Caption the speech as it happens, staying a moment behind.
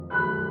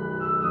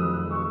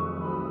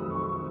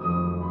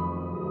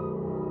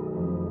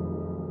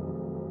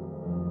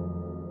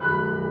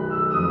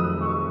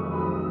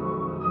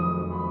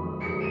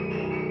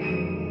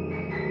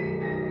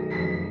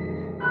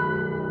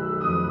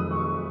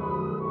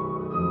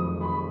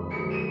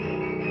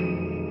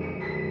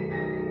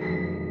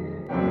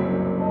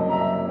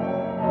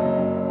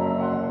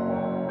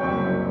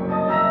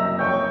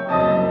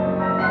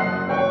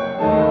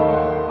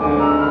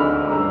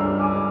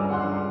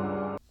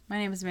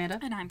name is Amanda.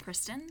 And I'm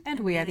Kristin.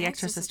 And we are the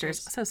Extra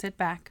Sisters. So sit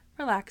back,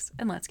 relax,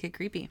 and let's get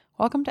creepy.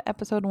 Welcome to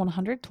episode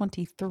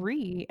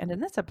 123. And in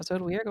this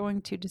episode, we are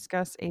going to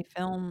discuss a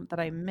film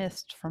that I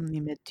missed from the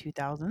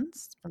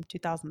mid-2000s, from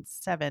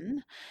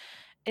 2007.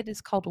 It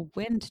is called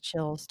Wind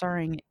Chill,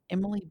 starring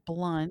Emily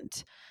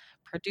Blunt,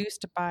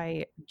 produced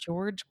by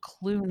George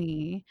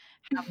Clooney,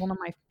 have one of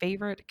my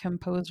favorite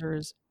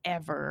composers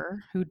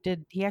ever,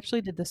 he actually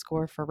did the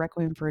score for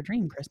Requiem for a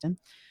Dream, Kristin.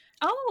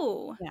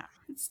 Oh, yeah.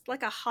 It's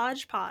like a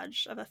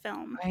hodgepodge of a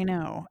film. I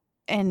know.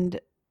 And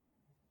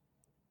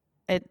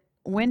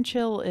Wind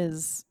Chill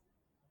is,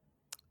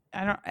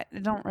 I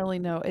don't really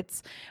know.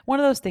 It's one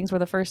of those things where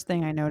the first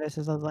thing I notice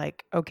is I was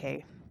like,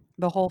 okay,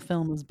 the whole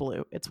film is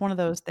blue. It's one of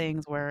those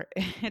things where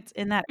it's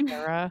in that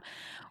era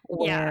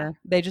where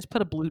they just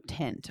put a blue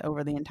tint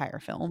over the entire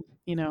film,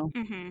 you know?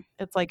 Mm-hmm.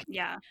 It's like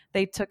Yeah.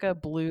 they took a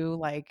blue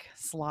like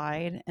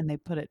slide and they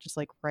put it just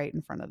like right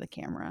in front of the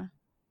camera.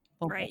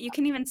 Right. You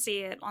can even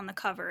see it on the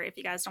cover if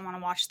you guys don't want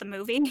to watch the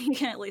movie. You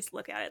can at least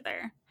look at it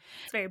there.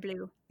 It's very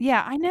blue.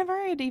 Yeah, I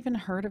never had even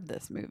heard of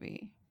this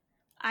movie.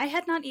 I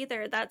had not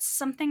either. That's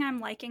something I'm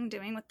liking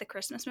doing with the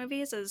Christmas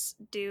movies is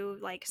do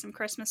like some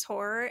Christmas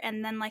horror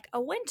and then like a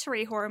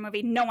wintry horror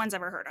movie no one's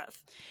ever heard of.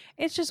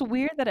 It's just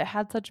weird that it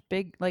had such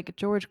big, like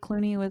George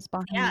Clooney was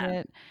behind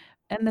it.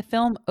 And the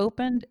film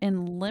opened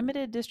in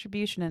limited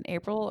distribution in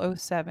April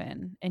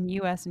 2007 in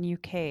US and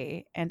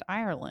UK and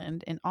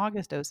Ireland in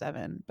August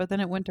 2007, but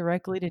then it went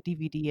directly to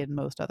DVD in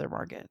most other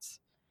markets.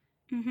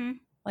 Mm-hmm.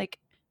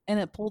 And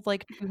it pulled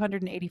like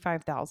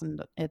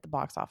 285,000 at the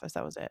box office.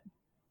 That was it.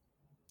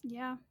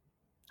 Yeah,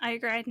 I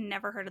agree. I'd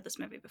never heard of this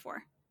movie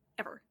before,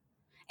 ever.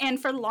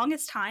 And for the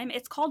longest time,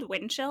 it's called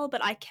Wind Chill,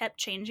 but I kept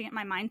changing it in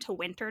my mind to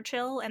Winter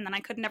Chill, and then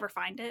I could never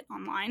find it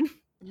online.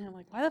 Yeah, I'm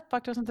like, why the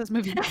fuck doesn't this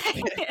movie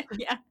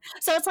Yeah.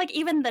 So it's like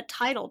even the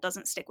title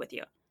doesn't stick with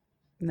you.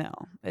 No,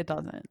 it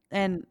doesn't.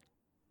 And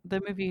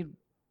the movie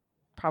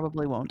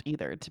probably won't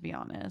either, to be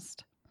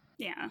honest.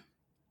 Yeah.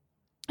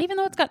 Even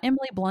though it's got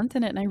Emily Blunt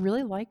in it, and I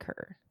really like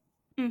her.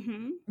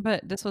 Mm-hmm.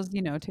 But this was,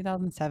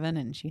 2007,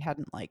 and she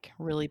hadn't like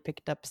really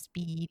picked up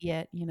speed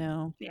yet,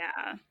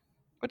 Yeah.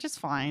 Which is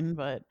fine,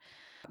 but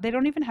they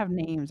don't even have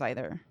names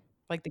either.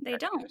 Like they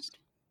don't.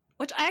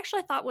 Which I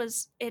actually thought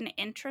was an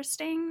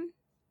interesting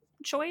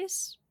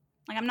choice.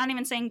 Like I'm not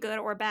even saying good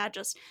or bad,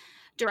 just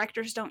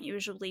directors don't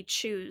usually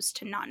choose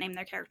to not name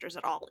their characters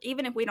at all.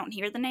 Even if we don't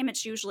hear the name,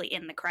 it's usually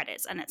in the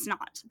credits, and it's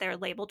not. They're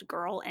labeled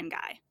girl and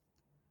guy.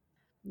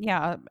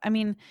 Yeah, I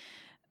mean,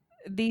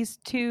 these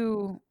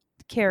two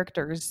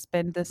characters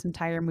spend this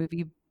entire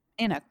movie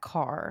in a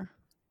car,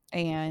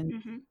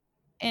 and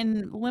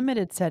in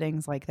limited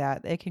settings like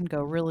that, it can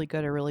go really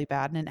good or really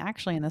bad. And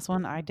actually, in this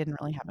one, I didn't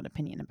really have an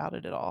opinion about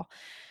it at all.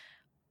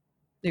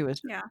 It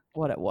was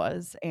what it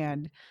was.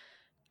 And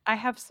I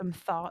have some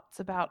thoughts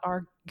about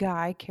our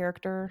guy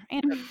character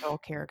and our girl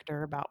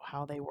character about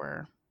how they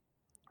were.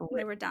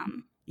 They were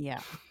dumb.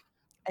 Yeah.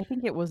 I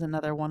think it was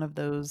another one of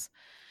those.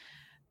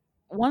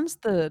 Once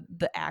the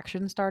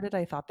action started,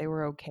 I thought they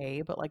were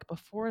okay, but like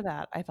before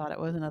that, I thought it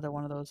was another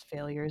one of those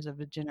failures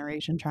of a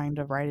generation trying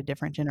to write a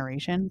different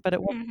generation, but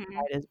it wasn't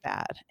quite as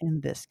bad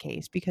in this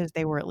case because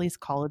they were at least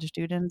college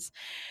students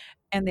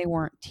and they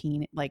weren't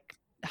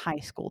high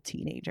school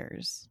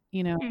teenagers,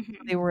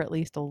 They were at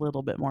least a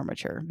little bit more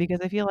mature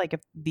because I feel like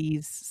if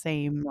these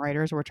same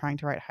writers were trying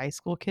to write high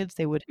school kids,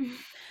 they would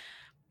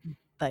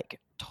like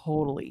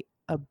totally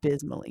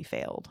abysmally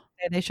failed.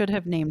 They should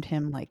have named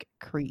him like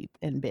Creep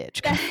and Bitch.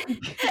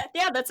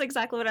 Yeah, that's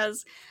exactly what I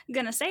was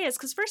gonna say is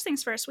because first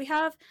things first, we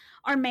have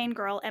our main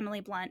girl,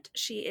 Emily Blunt.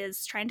 She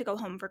is trying to go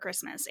home for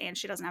Christmas and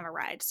she doesn't have a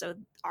ride. So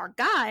our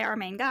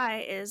main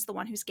guy, is the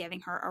one who's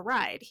giving her a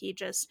ride. He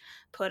just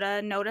put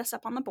a notice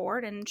up on the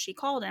board and she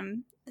called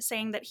him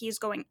saying that he's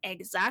going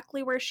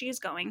exactly where she's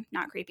going.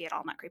 Not creepy at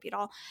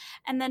all.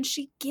 And then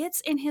she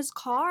gets in his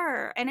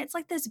car and it's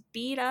like this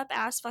beat up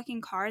ass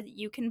fucking car that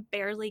you can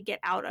barely get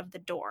out of the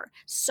door.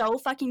 So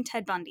fucking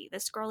Ted Bundy.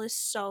 This girl is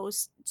so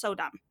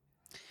dumb.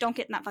 Don't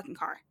get in that fucking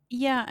car.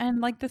 Yeah,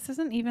 and like this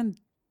isn't even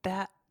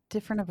that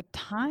different of a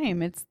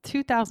time. It's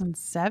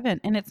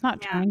 2007 and it's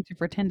not trying to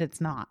pretend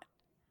it's not.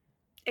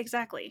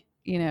 Exactly.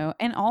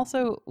 And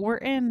also we're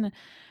in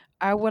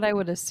what I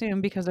would assume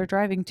because they're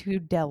driving to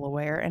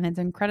Delaware and it's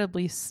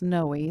incredibly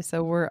snowy.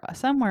 So we're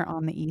somewhere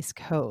on the East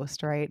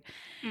Coast, right?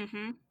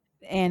 Mm-hmm.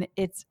 And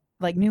it's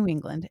like New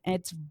England and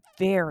it's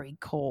very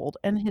cold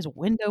and his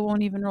window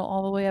won't even roll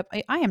all the way up.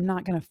 I am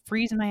not going to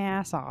freeze my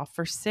ass off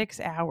for 6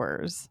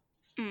 hours.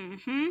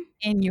 Mm-hmm.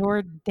 In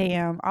your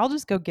I'll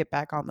just go get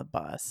back on the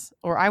bus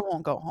or I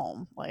won't go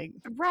home. Like,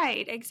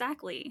 right,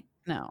 exactly.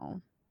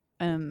 No.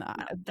 And no,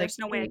 there's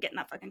no way to get in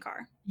that fucking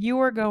car. You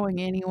were going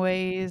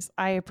anyways.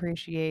 I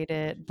appreciate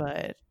it,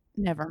 but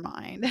never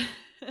mind.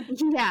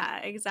 Yeah,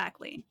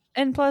 exactly.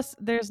 And plus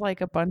there's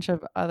like a bunch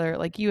of other,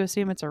 like you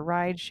assume it's a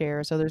ride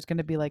share, so there's going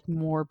to be like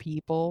more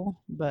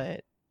people,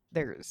 but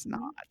there's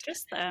not.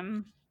 Just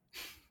them.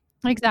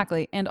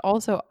 Exactly. And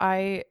also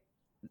I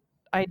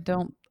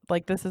don't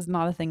like, this is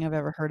not a thing I've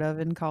ever heard of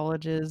in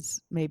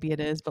colleges. Maybe it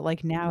is, but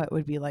like now it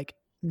would be like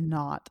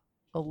not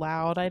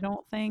allowed, I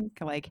don't think.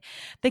 Like,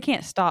 they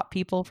can't stop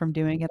people from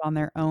doing it on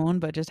their own,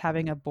 but just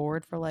having a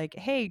board for like,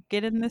 "Hey,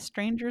 get in this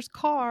stranger's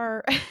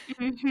car."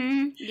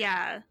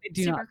 Yeah, I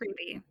do not super think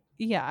creepy.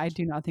 yeah, I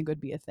do not think would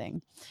be a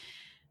thing.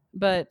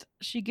 But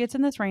she gets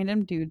in this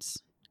random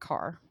dude's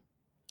car.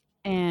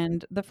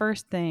 And the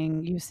first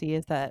thing you see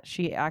is that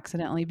she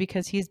accidentally,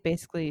 because he's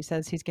basically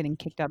says he's getting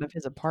kicked out of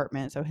his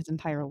apartment, so his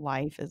entire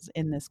life is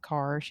in this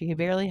car. She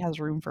barely has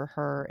room for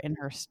her and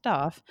her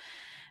stuff,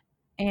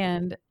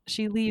 and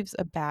she leaves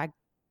a bag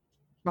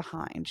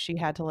behind. She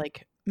had to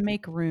like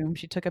make room.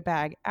 She took a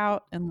bag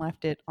out and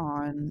left it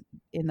on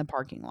in the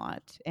parking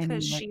lot. Because And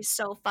like she's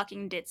so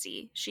fucking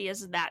ditzy. She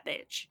is that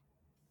bitch.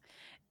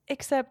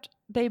 except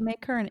they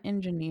make her an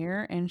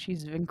engineer and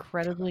she's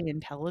incredibly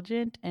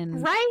intelligent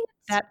and Right?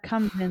 that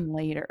comes in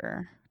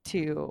later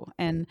too.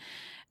 And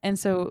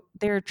so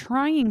they're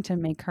trying to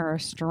make her a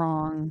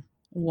strong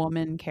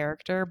woman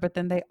character, but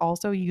then they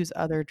also use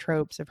other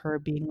tropes of her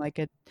being like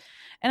a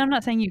and I'm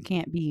not saying you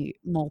can't be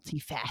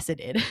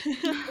multifaceted,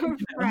 you know?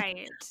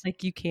 Right.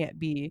 Like you can't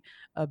be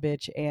a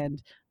bitch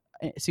and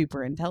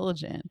super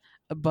intelligent,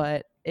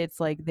 but it's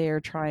like they're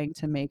trying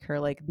to make her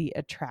like the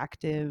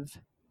attractive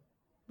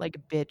like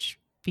bitch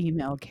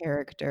female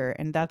character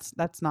and that's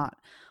not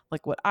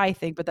like what I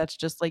think, but that's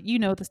just like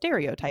the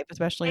stereotype,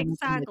 especially in like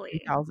the mid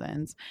Exactly.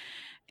 2000s.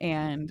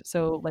 And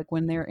so, like,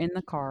 when they're in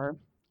the car,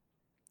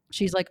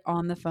 she's like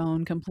on the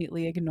phone,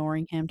 completely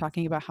ignoring him,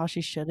 talking about how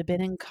she should have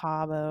been in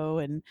Cabo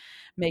and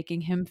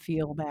making him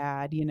feel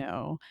bad.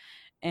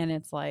 And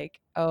it's like,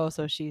 oh,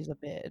 so she's a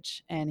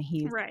bitch. And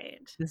he's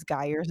Right. this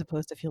guy you're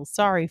supposed to feel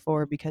sorry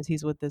for because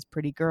he's with this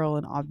pretty girl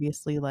and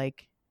obviously,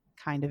 like,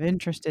 kind of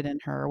interested in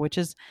her, which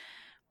is,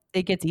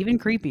 it gets even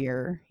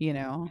creepier.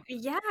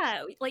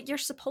 Yeah, like you're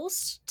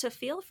supposed to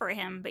feel for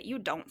him, but you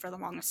don't for the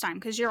longest time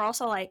because you're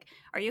also like,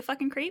 are you a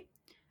fucking creep?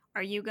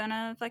 Are you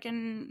gonna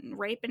fucking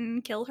rape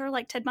and kill her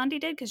like Ted Bundy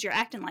did? Because you're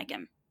acting like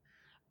him.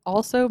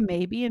 Also,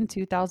 maybe in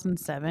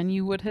 2007,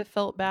 you would have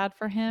felt bad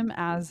for him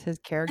as his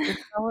character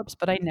develops,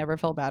 but I never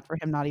felt bad for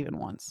him, not even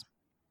once.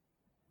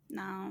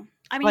 No.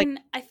 I Like, mean,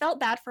 I felt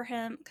bad for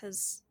him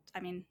because,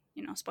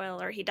 spoiler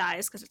alert, he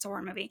dies because it's a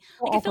horror movie.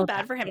 well, Like, I feel also bad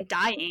that for too. him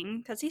dying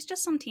because he's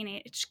just some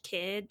teenage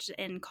kid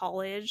in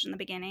college in the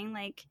beginning.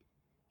 Like,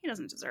 he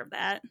doesn't deserve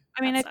that.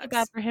 I mean, That I feel bad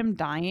sucks. for him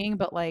dying,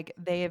 but, like,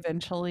 they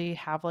eventually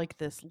have, like,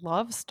 this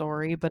love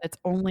story, but it's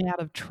only out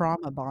of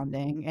trauma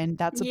bonding, and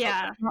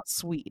Yeah. that's not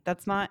sweet.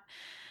 That's not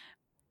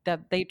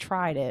that they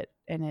tried it,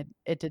 and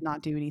it did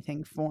not do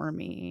anything for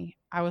me.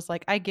 I was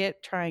like, I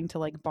get trying to,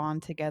 like,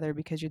 bond together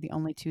because you're the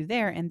only 2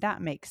 there, and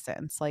that makes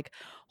sense, like,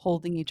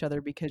 holding each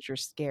other because you're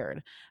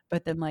scared.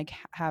 But then, like,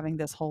 having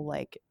this whole,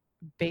 like,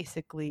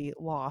 basically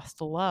lost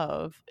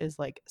love is,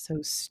 like,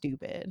 so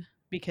stupid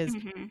because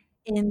Hmm.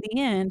 in the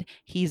end,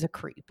 he's a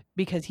creep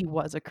because he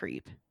was a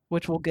creep,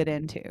 which we'll get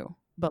into.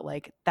 But,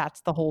 like,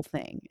 that's the whole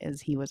thing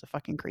is he was a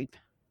fucking creep.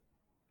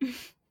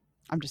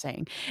 I'm just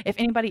saying. If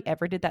anybody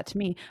ever did that to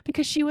me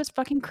because she was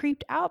fucking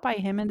creeped out by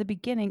him in the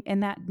beginning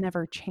and that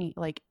never changed,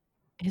 like,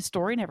 his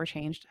story never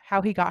changed.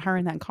 How he got her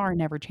in that car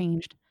never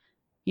changed.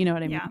 You know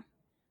what I mean? Yeah.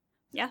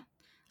 Yeah.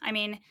 I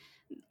mean,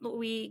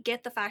 we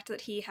get the fact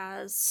that he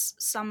has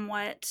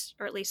somewhat,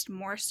 or at least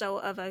more so,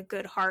 of a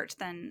good heart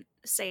than,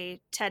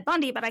 say, Ted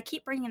Bundy. But I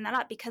keep bringing that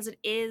up because it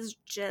is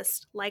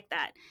just like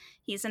that.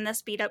 He's in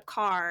this beat up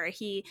car.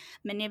 He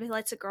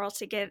manipulates a girl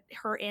to get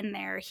her in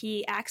there.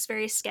 He acts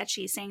very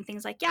sketchy, saying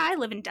things like, "Yeah, I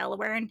live in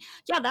Delaware, and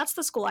yeah, that's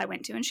the school I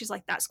went to." And she's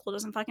like, "That school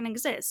doesn't fucking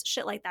exist."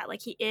 Shit like that.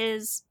 Like he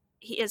is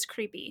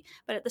creepy.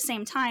 But at the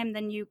same time,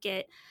 then you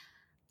get,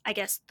 I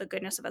guess, the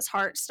goodness of his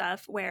heart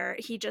stuff where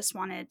he just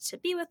wanted to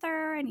be with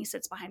her and he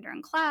sits behind her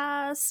in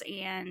class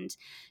and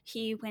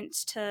he went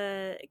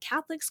to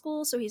Catholic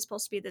school, so he's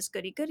supposed to be this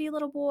goody goody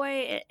little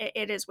boy.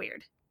 It is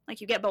weird.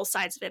 Like you get both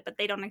sides of it, but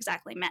they don't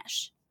exactly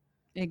mesh.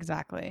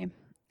 Exactly.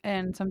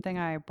 And something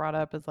I brought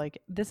up is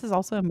like, this is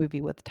also a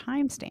movie with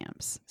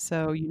timestamps.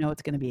 So you know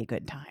it's going to be a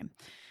good time.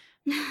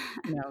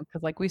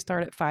 Because like we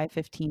start at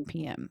 5:15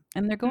 p.m.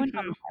 and they're going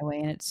down Hmm. the highway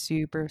and it's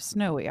super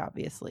snowy,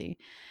 obviously.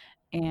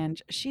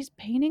 And she's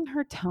painting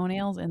her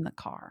toenails in the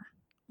car.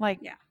 Like,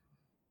 Yeah,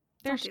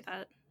 don't there's do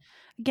that.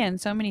 again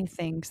so many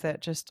things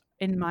that just,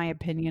 in my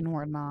opinion,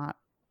 were not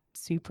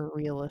super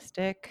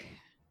realistic.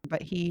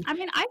 But I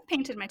mean, I've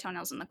painted my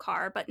toenails in the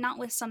car, but not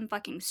with some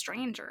fucking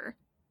stranger.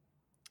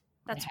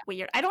 That's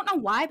weird. I don't know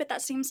why, but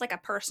that seems like a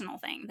personal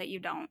thing that you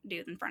don't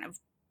do in front of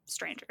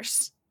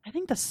strangers. I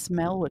think the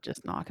smell would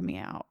just knock me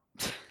out.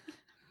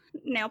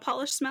 Nail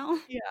polish smell.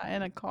 Yeah,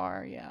 in a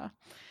car. Yeah,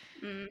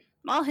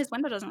 Well, his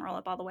window doesn't roll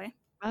up all the way.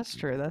 that's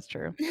true. That's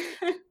true.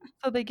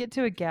 So they get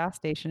to a gas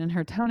station and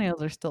her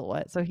toenails are still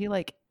wet. So he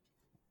like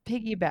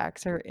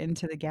piggybacks her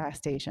into the gas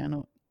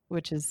station,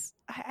 which is,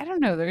 I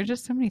don't know. There are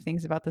just so many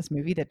things about this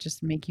movie that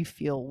just make you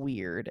feel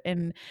weird.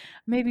 And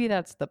maybe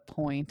that's the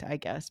point, I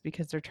guess,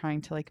 because they're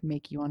trying to like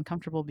make you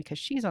uncomfortable because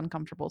she's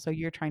uncomfortable. So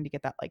you're trying to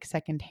get that like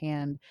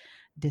secondhand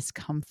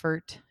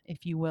discomfort,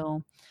 if you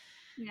will.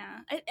 Yeah,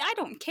 I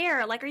don't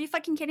care. Like, are you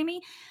fucking kidding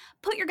me?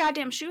 Put your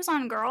goddamn shoes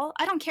on, girl.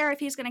 I don't care if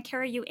he's gonna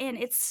carry you in.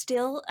 It's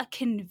still a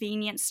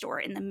convenience store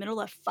in the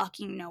middle of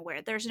fucking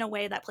nowhere. There's no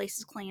way that place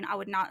is clean. I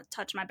would not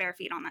touch my bare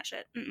feet on that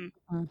shit. Mm-mm.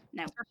 Mm.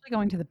 No. Especially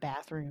going to the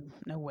bathroom.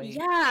 No way.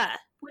 Yeah.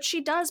 When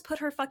she does put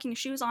her fucking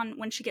shoes on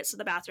when she gets to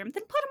the bathroom,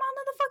 then put them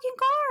onto the fucking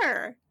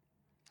car.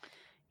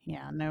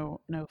 Yeah,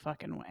 no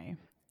fucking way.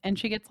 And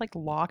she gets, like,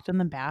 locked in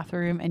the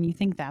bathroom, and you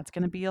think that's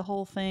gonna be a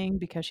whole thing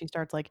because she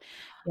starts, like,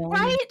 yelling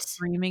and Right?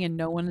 screaming, and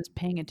no one is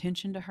paying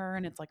attention to her,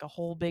 and it's, like, a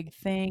whole big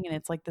thing, and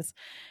it's, like, this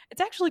it's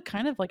actually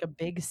kind of like a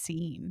big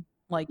scene.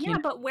 Like, Yeah,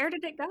 but where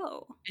did it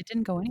go? it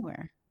didn't go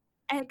anywhere.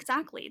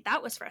 Exactly.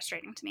 That was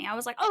frustrating to me. I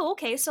was like, oh,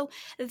 okay, so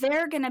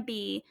they're going to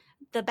be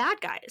the bad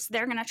guys.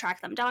 They're going to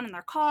track them down in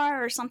their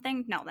car or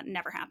something. No, that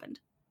never happened.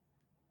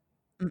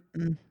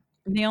 Mm-mm.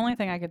 The only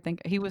thing I could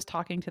think he was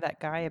talking to that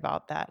guy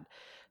about that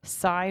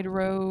side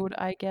road,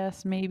 I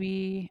guess,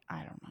 maybe. I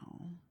don't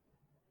know.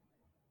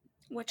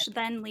 Which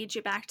then leads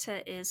you back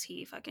to, is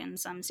he fucking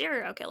some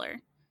serial killer?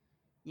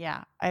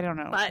 Yeah, I don't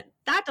know. But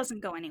that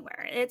doesn't go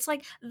anywhere. It's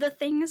like the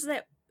things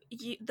that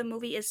the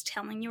movie is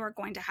telling you are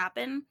going to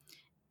happen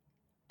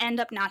end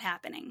up not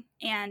happening.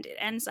 And it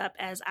ends up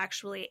as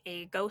actually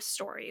a ghost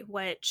story,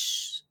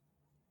 which,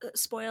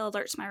 spoiler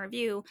alerts my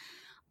review,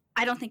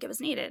 I don't think it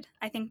was needed.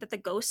 I think that the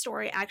ghost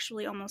story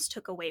actually almost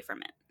took away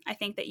from it. I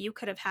think that you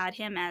could have had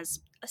him as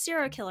a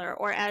serial killer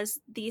or as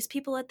these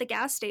people at the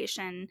gas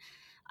station.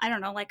 I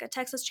don't know, like a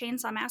Texas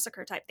Chainsaw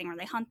Massacre type thing where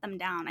they hunt them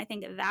down. I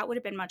think that would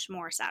have been much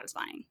more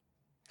satisfying.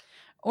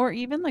 Or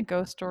even the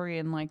ghost story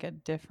in, like, a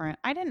different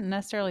I didn't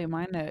necessarily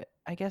mind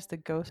I guess, the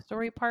ghost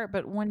story part,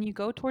 but when you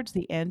go towards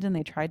the end and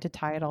they tried to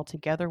tie it all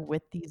together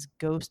with these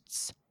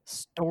ghosts'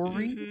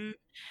 stories, Mm-hmm.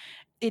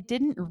 it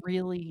didn't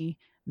really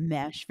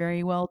mesh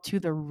very well to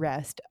the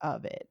rest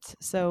of it.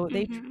 So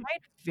they Mm-hmm.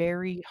 tried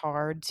very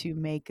hard to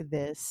make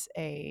this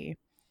a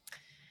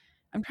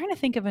I'm trying to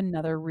think of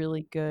another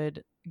really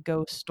good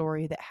ghost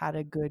story that had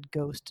a good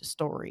ghost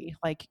story.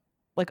 Like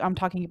I'm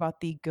talking about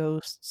the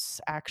ghost's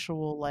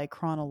actual like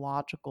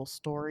chronological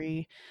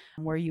story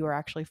where you are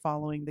actually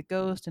following the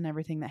ghost and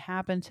everything that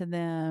happened to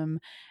them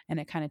and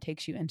it kind of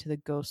takes you into the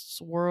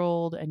ghost's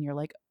world and you're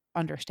like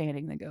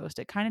understanding the ghost.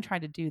 It kind of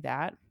tried to do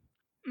that,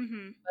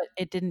 Mm-hmm. but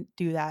it didn't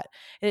do that.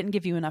 It didn't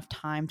give you enough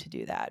time to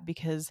do that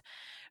because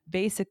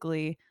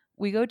basically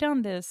we go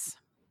down this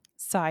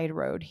side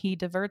road. He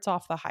diverts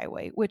off the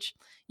highway, which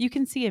you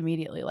can see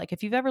immediately. Like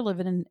if you've ever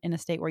lived in a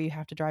state where you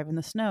have to drive in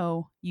the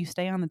snow, you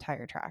stay on the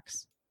tire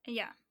tracks,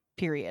 Yeah.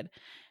 period.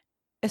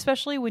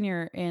 Especially when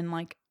you're in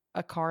like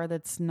a car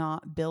that's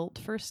not built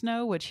for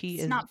snow, which he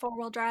It's is not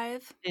 4-wheel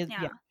drive. yeah,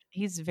 Yeah.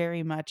 he's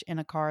very much in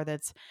a car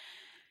that's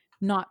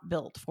not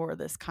built for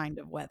this kind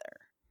of weather.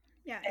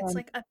 Yeah, it's And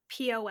like a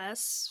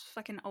POS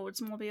fucking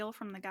Oldsmobile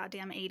from the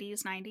goddamn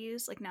 80s,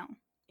 90s. Like, no.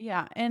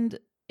 yeah, and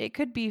it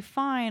could be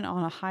fine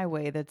on a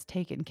highway that's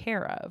taken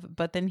care of,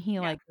 but then he Yeah.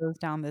 like goes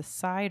down this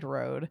side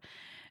road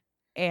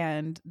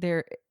and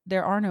there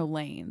are no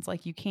lanes.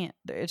 Like you can't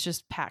it's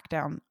just packed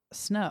down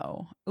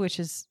snow, which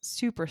is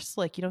super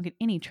slick. You don't get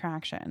any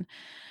traction.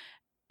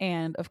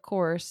 And of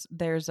course,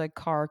 there's a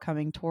car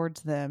coming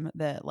towards them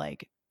that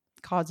like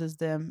causes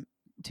them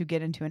to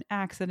get into an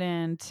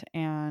accident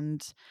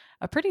and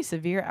a pretty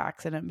severe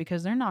accident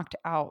because they're knocked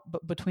out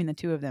between the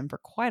two of them for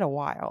quite a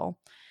while.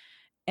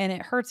 And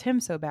it hurts him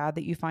so bad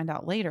that you find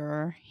out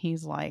later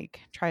he's like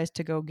tries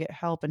to go get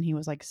help and he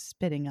was like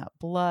spitting up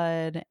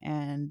blood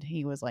and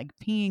he was like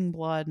peeing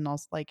blood and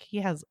also like he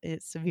has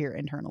severe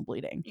internal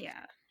bleeding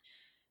Yeah.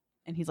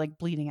 and he's like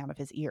bleeding out of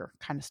his ear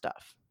kind of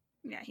stuff.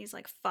 Yeah, he's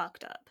like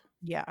fucked up.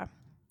 Yeah.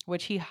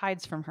 Which he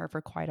hides from her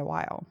for quite a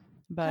while.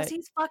 Cause But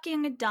he's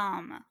fucking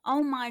dumb.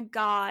 Oh my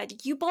god.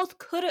 You both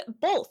could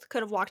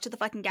have walked to the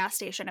fucking gas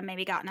station and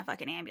maybe gotten a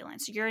fucking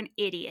ambulance. You're an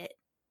idiot.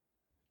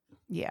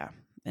 yeah,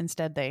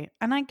 instead they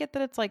and I get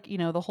that it's like,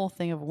 the whole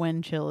thing of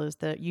wind chill is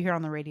that you hear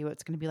on the radio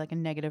it's going to be like a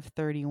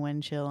 -30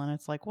 wind chill and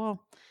it's like,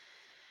 well,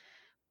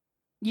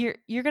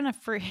 you're gonna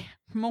free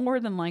more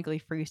than likely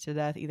freeze to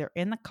death either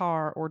in the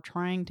car or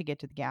trying to get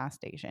to the gas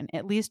station.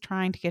 At least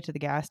trying to get to the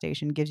gas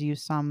station gives you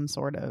some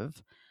sort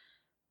of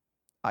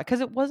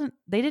because it wasn't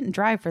they didn't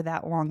drive for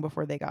that long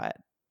before they got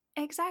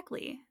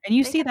Exactly. and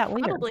you They see could that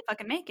later. probably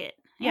fucking make it.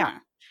 Yeah, Yeah.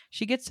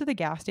 she gets to the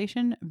gas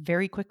station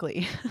very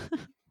quickly,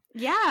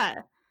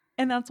 Yeah.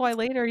 and that's why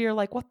later you're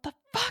like, what the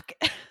fuck.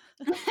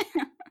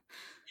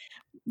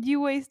 You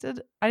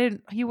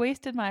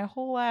wasted my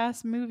whole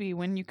ass movie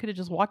when you could have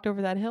just walked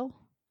over that hill.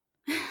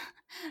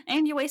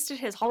 And you wasted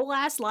his whole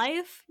ass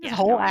life? His Yeah, no,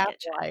 whole I ass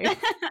get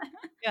life. you.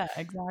 Yeah,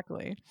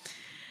 exactly.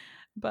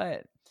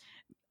 But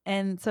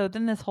and so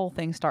then this whole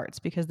thing starts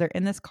because they're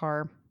in this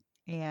car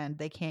and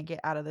they can't get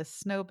out of this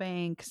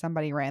snowbank.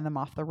 Somebody ran them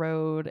off the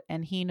road,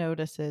 and he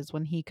notices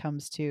when he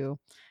comes to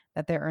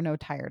that there are no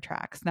tire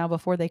tracks. Now,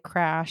 before they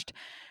crashed,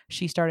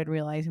 she started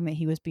realizing that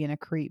he was being a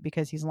creep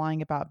because he's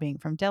lying about being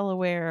from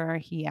Delaware.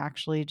 He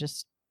actually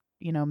just,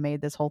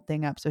 made this whole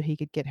thing up so he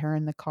could get her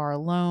in the car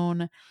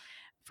alone.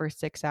 for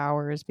 6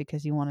 hours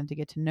because he wanted to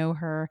get to know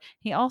her.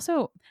 He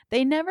also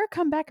they never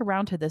come back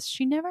around to this.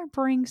 She never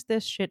brings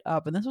this shit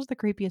up, and this was the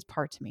creepiest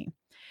part to me.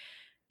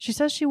 She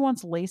says she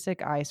wants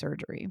LASIK eye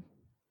surgery.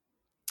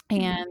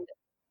 Mhm. And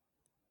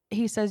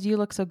he says, "You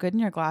look so good in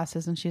your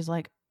glasses." And she's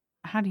like,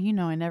 "How do you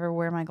know I never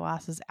wear my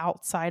glasses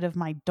outside of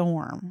my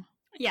dorm?"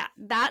 Yeah,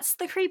 that's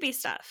the creepy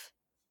stuff.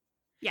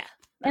 Yeah,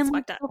 And, that's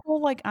like, fucked up. the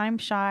whole, like, "I'm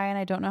shy and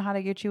I don't know how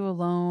to get you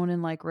alone,"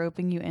 and, like,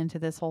 roping you into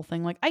this whole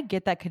thing, like, I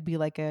get that could be,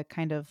 like, a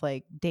kind of,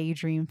 like,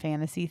 daydream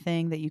fantasy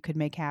thing that you could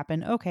make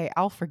happen. Okay,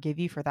 I'll forgive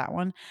you for that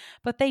one.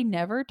 But they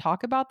never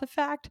talk about the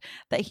fact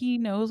that he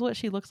knows what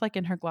she looks like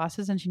in her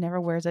glasses and she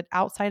never wears it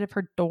outside of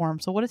her dorm.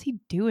 So what is he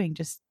doing?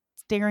 Just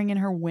staring in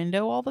her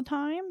window all the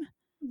time?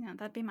 Yeah,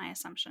 that'd be my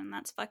assumption.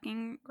 That's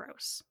fucking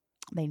gross.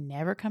 They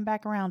never come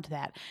back around to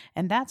that.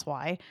 And that's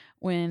why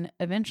when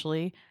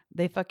eventually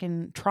they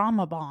fucking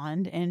trauma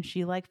bond and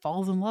she like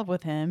falls in love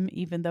with him,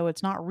 even though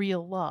it's not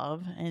real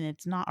love and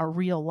it's not a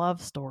real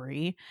love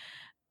story,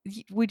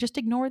 we just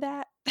ignore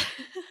that.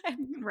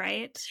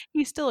 Right?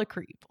 He's still a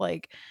creep.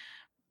 Like,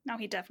 No,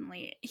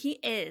 he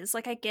is.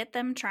 Like, I get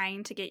them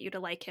trying to get you to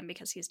like him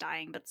because he's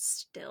dying, but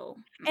still.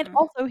 and Mm-mm.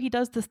 also he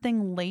does this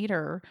thing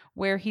later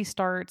where he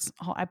starts,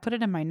 oh, I put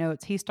it in my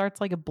notes, he starts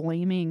like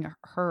blaming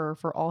her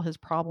for all his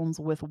problems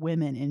with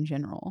women in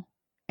general.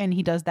 And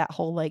he does that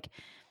whole like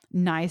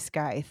nice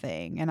guy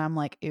thing. And I'm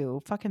like,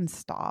 ew, fucking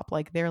stop.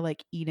 Like they're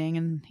like eating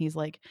and he's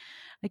like,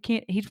 I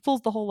can't, he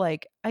pulls the whole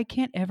like, I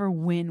can't ever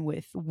win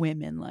with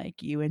women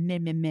like you and meh,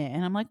 meh, meh.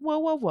 And I'm like, whoa,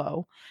 whoa,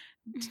 whoa.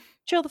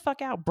 Chill the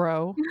fuck out,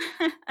 bro.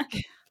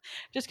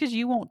 Just because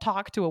you won't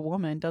talk to a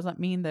woman doesn't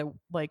mean that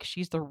like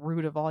she's the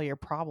root of all your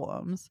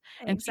problems.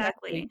 And she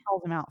actually Exactly.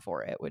 calls him out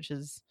for it, which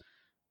is,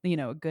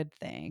 a good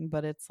thing.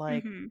 But it's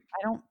like, Hmm.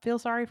 I don't feel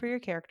sorry for your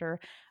character.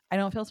 I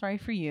don't feel sorry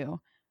for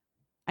you.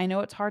 I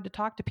know it's hard to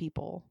talk to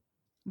people,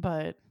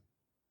 but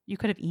you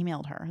could have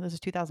emailed her. This is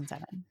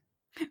 2007.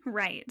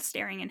 Right.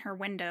 Staring in her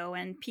window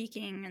and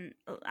peeking, and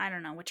I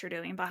don't know what you're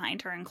doing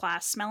behind her in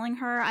class, smelling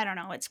her. I don't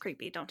know. It's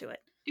creepy. Don't do it.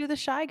 Do the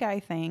shy guy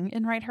thing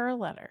and write her a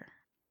letter.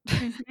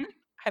 Hmm.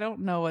 I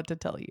don't know what to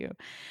tell you.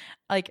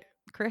 Like,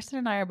 Kristen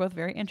and I are both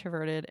very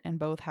introverted and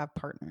both have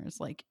partners.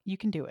 Like, you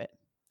can do it.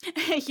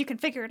 You can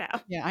figure it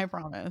out. Yeah, I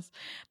promise.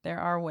 There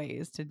are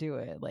ways to do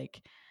it.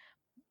 Like,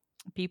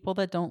 people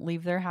that don't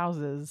leave their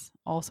houses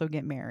also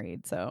get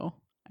married. So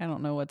I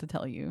don't know what to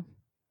tell you.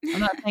 I'm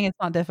not saying it's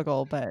not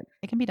difficult, but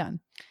it can be done.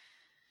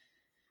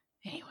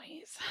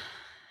 Anyways,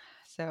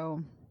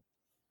 so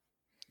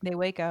they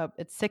wake up.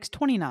 It's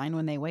 6:29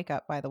 when they wake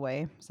up, by the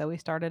way. So we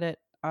started at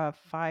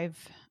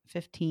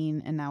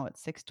 5:15 and now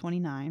it's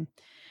 6:29.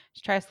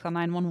 She tries to call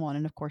 911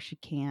 and of course she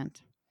can't.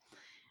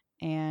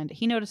 And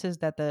he notices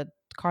that the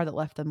car that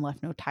left them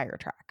left no tire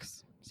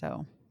tracks.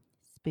 So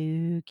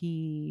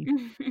spooky.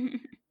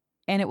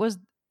 And it was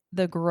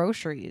the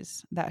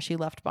groceries that she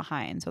left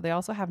behind. So they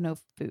also have no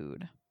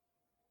food.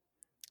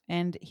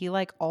 And he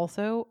like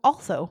also,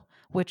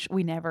 which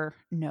we never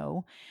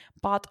know,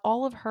 bought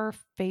all of her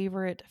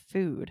favorite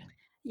food.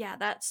 Yeah,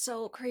 that's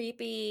so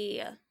creepy.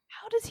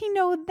 How does he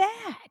know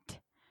that?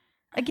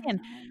 I don't Again,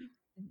 know.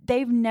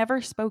 they've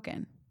never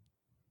spoken.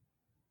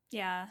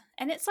 Yeah.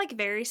 And it's like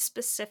very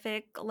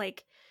specific,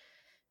 like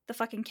the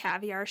fucking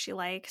caviar she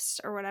likes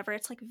or whatever.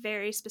 It's like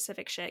very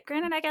specific shit.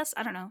 Granted, I guess,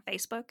 I don't know,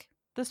 Facebook.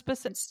 The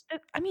specific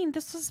It's, I mean,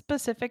 this was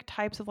specific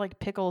types of like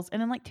pickles.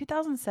 And in like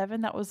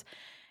 2007, that was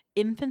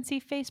infancy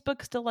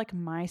Facebook, still like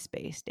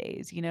MySpace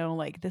days,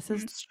 like this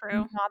is it's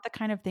true. not the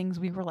kind of things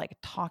we were like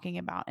talking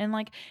about. And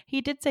like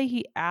he did say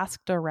he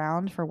asked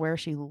around for where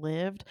she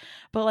lived,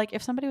 but like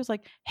if somebody was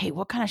like, "Hey,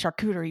 what kind of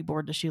charcuterie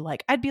board does she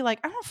like?" I'd be like,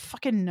 "I don't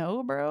fucking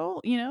know,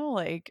 bro."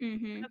 Like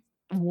Hmm. that's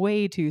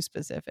way too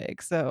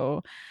specific.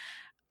 So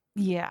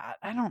yeah,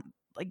 I don't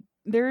like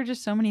there are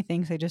just so many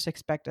things they just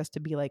expect us to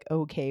be like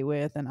okay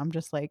with. And I'm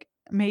just like,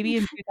 maybe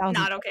in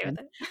Not okay with 2007,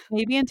 it.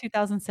 maybe in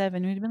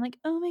 2007, we'd have been like,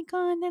 oh my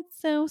God, that's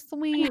so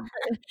sweet.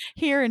 But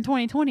here in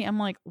 2020, I'm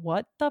like,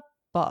 what the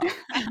fuck?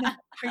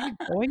 Are you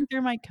going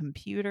through my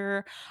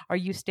computer? Are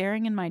you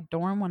staring in my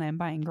dorm when I'm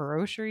buying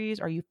groceries?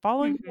 Are you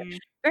following her? Hmm.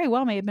 Very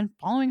well, may have been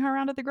following her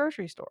around at the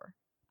grocery store,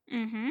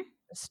 Hmm.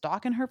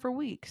 stalking her for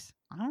weeks.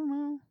 I don't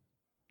know.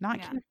 Not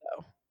Yeah, cute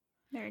though.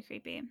 very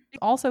creepy.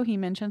 Also, he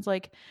mentions,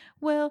 like,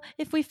 well,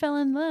 if we fell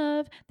in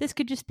love, this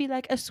could just be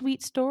like a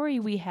sweet story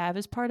we have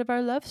as part of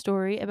our love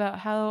story about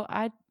how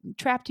I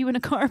trapped you in a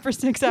car for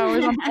 6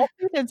 hours on false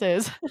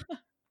pretenses.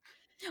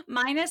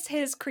 Minus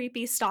his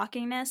creepy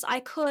stalkingness,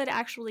 I could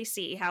actually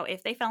see how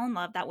if they fell in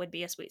love, that would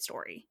be a sweet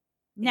story.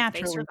 If they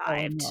Naturally fell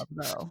in survived. love,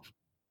 though.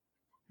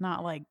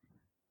 Not like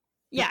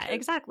Yeah, because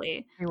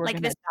exactly. we were Like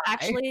gonna this die.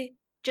 actually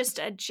just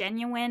a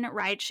genuine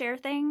rideshare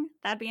thing,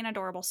 that'd be an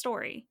adorable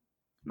story.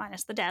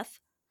 Minus the death,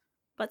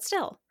 but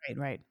still. Right,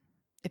 right.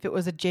 If it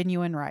was a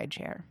genuine ride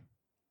share.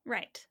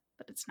 Right.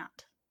 But it's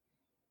not.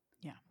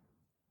 Yeah.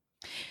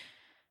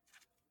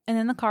 And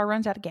then the car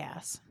runs out of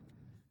gas.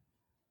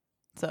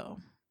 So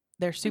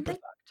they're And super they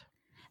fucked.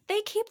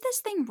 they keep this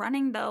thing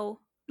running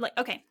though. Like,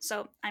 okay,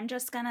 so I'm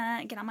just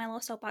gonna get on my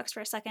little soapbox for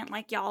a second,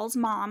 like y'all's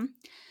mom.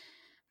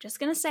 Just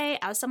gonna say,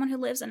 as someone who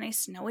lives in a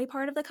snowy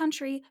part of the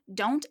country,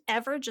 don't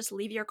ever just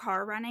leave your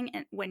car running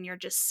when you're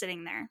just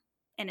sitting there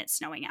and it's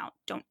snowing out.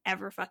 Don't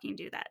ever fucking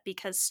do that,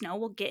 because snow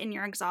will get in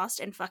your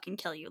exhaust and fucking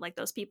kill you. Like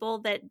those people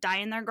that die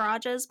in their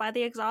garages by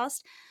the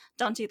exhaust,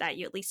 don't do that.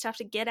 You at least have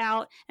to get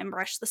out and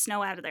brush the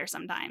snow out of there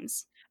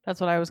sometimes.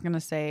 That's what I was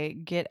gonna say.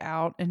 Get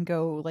out and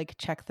go, like,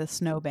 check the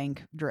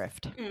snowbank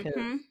drift, because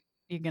Mm-hmm.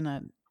 you're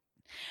gonna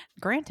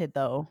granted,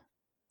 though,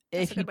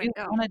 That's a if you good way do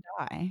to go. wanna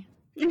die,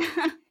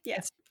 Yeah.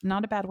 it's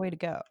not a bad way to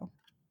go.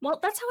 Well,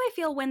 that's how I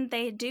feel when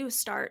they do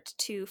start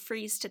to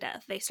freeze to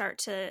death.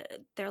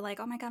 They're like,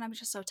 oh my God, I'm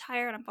just so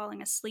tired. I'm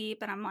falling asleep.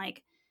 And I'm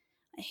like,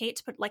 I hate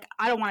to put, like,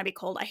 I don't want to be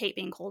cold. I hate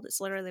being cold. It's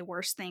literally the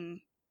worst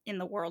thing in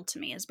the world to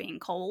me is being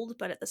cold.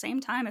 But at the same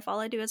time, if all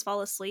I do is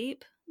fall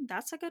asleep,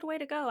 that's a good way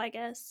to go, I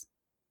guess.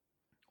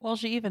 Well,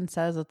 she even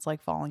says it's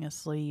like falling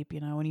asleep,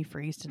 when you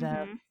freeze to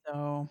death, Mm-hmm.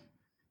 so,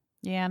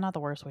 yeah, not the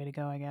worst way to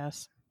go, I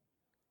guess.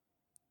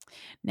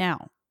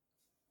 Now,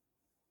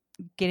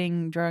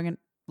 getting dragged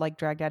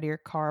out of your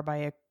car by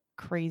a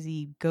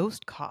crazy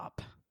ghost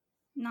cop.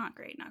 Not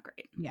great. Not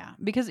great. Yeah,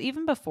 because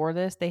even before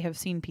this, they have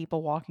seen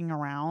people walking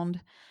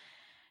around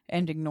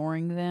and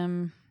ignoring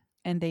them,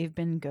 and they've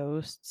been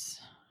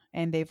ghosts,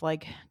 and they've,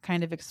 like,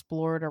 kind of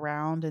explored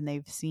around, and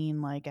they've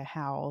seen, like, a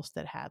house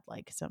that had,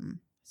 like, some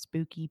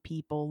spooky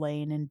people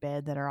laying in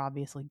bed that are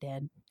obviously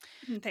dead.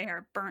 They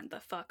are burnt the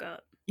fuck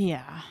up.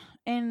 Yeah,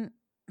 and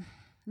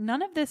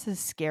none of this is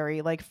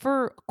scary. Like,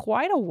 for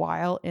quite a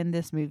while in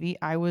this movie,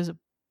 I was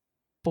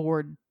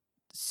bored,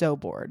 so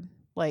bored.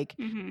 Like,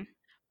 Mm-hmm.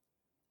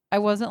 I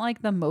wasn't,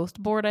 like, the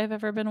most bored I've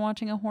ever been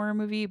watching a horror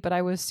movie, but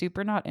I was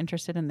super not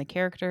interested in the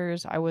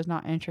characters. I was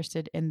not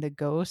interested in the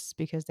ghosts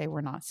because they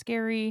were not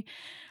scary.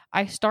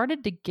 I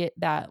started to get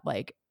that,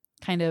 like,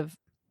 kind of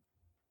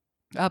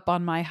up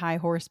on my high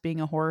horse being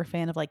a horror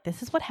fan of, like,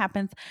 this is what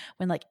happens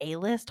when, like,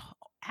 A-list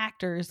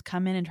actors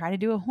come in and try to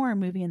do a horror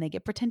movie and they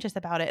get pretentious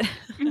about it.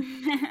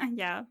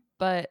 Yeah.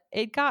 But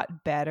it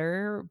got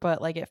better,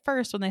 but, like, at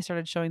first when they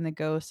started showing the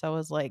ghosts, I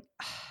was like,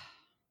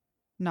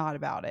 not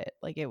about it.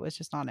 Like, it was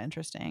just not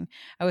interesting.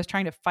 I was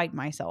trying to fight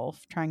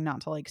myself, trying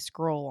not to, like,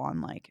 scroll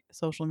on, like,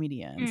 social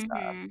media and stuff,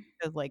 Mm-hmm.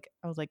 because, like,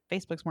 I was like,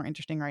 "Facebook's more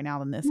interesting right now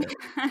than this is."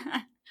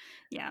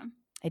 Yeah.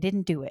 I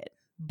didn't do it,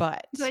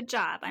 but Good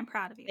job. I'm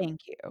proud of you.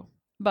 thank you.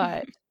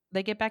 But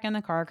they get back in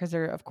the car because 'cause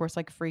they're, of course,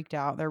 like, freaked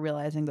out. They're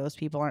realizing those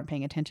people aren't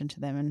paying attention to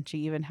them, and she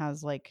even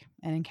has, like,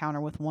 an encounter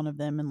with one of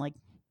them, and, like,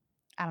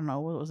 I don't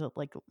know, what was it,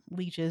 like,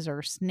 leeches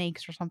or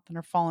snakes or something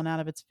are falling out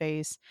of its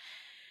face.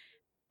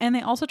 And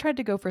they also tried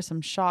to go for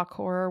some shock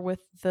horror with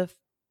the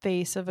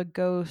face of a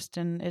ghost,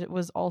 and it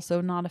was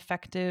also not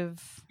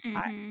effective.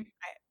 Mm-hmm.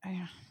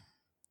 I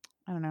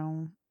I don't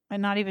know.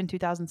 And not even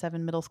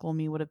 2007 middle school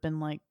me would have been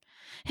like,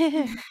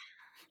 I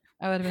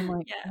would have been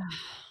like, Yeah.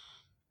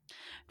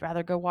 I'd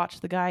rather go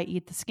watch the guy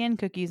eat the skin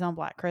cookies on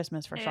Black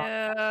Christmas for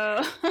shock.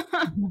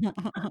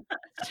 Ew.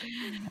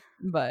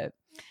 But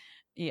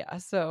yeah,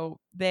 so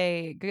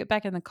they get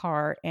back in the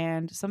car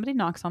and somebody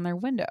knocks on their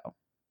window.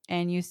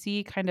 And you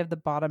see kind of the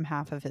bottom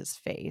half of his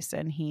face,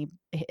 and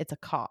it's a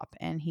cop,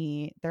 and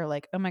they're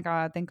like, "Oh my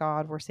God, thank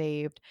God we're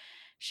saved."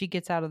 She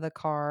gets out of the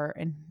car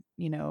and,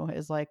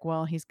 is like,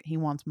 "Well, he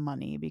wants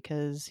money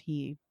because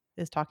he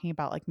is talking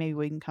about, like, maybe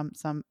we can come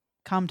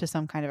to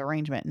some kind of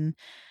arrangement." And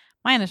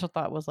my initial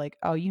thought was like,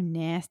 "Oh, you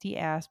nasty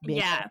ass bitch.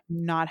 Yeah,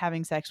 I'm not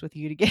having sex with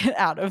you to get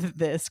out of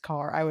this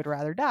car. I would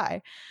rather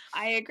die."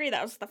 I agree.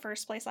 That was the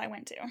first place I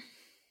went to.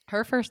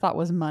 Her first thought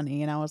was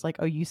money, and I was like,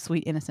 "Oh, you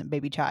sweet innocent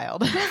baby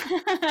child."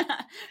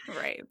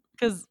 Right.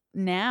 Because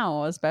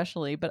now,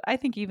 especially, but I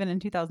think even in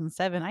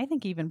 2007, I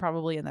think even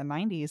probably in the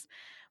 90s,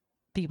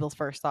 people's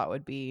first thought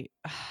would be,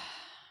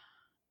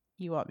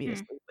 "You want me to Hmm.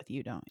 sleep with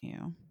you, don't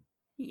you?"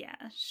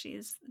 Yeah,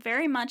 she's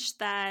very much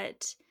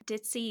that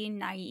ditzy,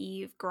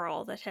 naive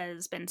girl that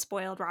has been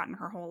spoiled rotten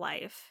her whole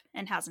life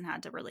and hasn't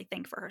had to really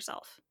think for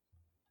herself.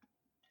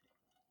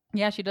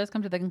 Yeah, she does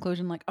come to the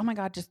conclusion like, "Oh my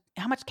God, just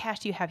how much cash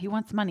do you have? He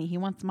wants money. He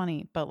wants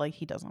money." But, like,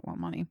 he doesn't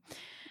want money.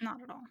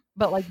 Not at all.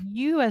 But, like,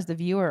 you as the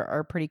viewer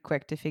are pretty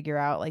quick to figure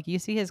out, like, you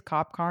see his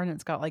cop car and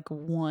it's got, like,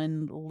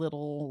 one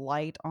little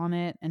light on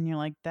it, and you're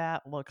like,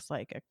 "That looks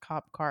like a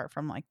cop car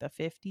from, like, the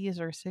 50s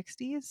or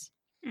 60s."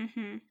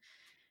 Mm-hmm.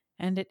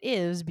 And it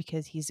is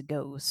because he's a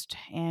ghost.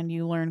 And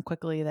you learn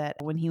quickly that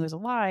when he was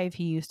alive,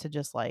 he used to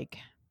just, like,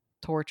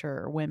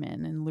 torture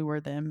women and lure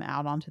them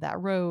out onto that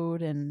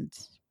road and,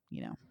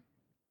 you know.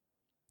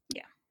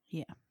 Yeah,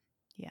 Yeah.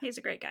 Yeah. he's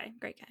a great guy.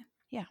 Great guy.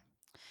 Yeah.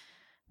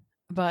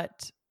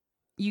 But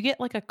you get,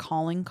 like, a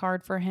calling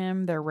card for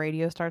him. Their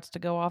radio starts to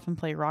go off and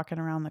play Rockin'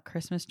 Around the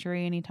Christmas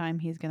Tree anytime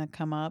he's gonna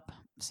come up.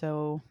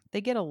 So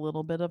they get a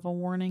little bit of a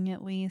warning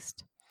at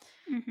least.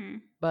 Mm-hmm.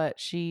 But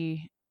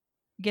he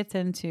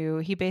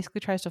basically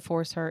tries to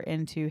force her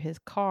into his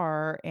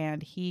car,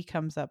 and he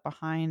comes up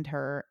behind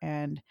her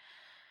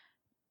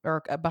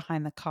or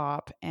behind the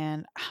cop,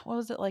 and what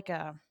was it, like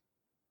a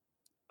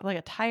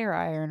tire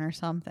iron or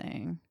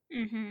something,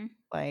 Mm-hmm.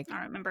 I like,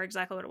 don't remember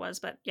exactly what it was,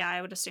 but yeah, I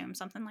would assume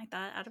something like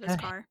that out of his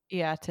to car.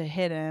 yeah, to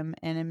hit him,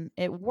 and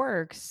it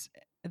works.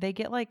 They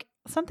get, like,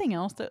 something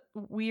else that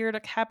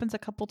weird happens a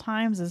couple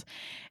times is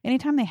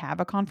anytime they have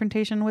a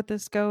confrontation with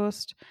this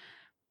ghost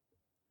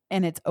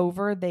and it's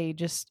over, they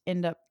just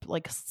end up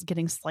like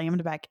getting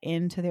slammed back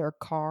into their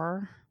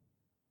car,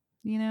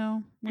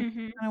 which is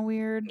Hmm. kind of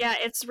weird. Yeah,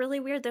 it's really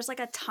weird. There's like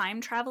a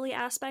time travel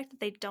aspect that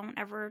they don't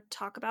ever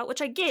talk about,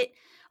 which I get.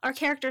 Our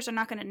characters are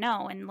not going to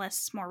know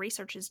unless more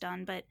research is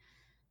done, but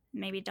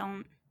maybe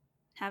don't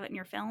have it in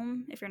your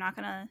film if you're not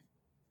going to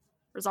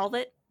resolve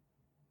it.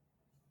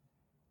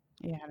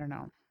 Yeah, I don't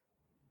know.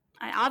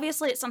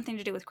 Obviously, it's something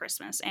to do with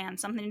Christmas and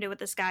something to do with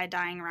this guy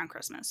dying around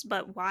Christmas,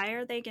 but why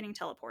are they getting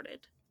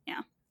teleported?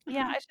 Yeah, I don't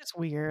Yeah, know. it's just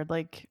weird.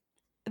 Like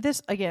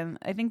this again,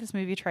 I think this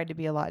movie tried to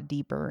be a lot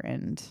deeper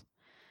and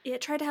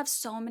It tried to have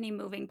so many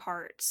moving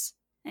parts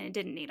and it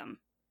didn't need them.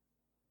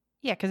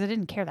 yeah, because I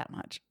didn't care that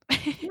much.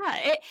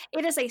 Yeah,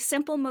 it is a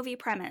simple movie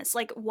premise.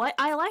 Like what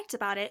I liked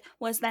about it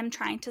was them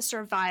trying to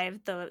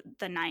survive the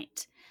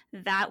night.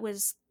 That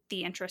was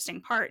the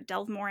interesting part.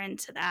 Delve more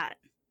into that.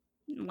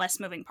 Less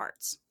moving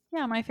parts.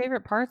 Yeah, my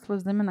favorite parts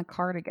was them in the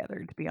car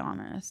together, to be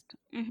honest.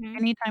 Hmm.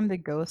 Anytime the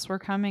ghosts were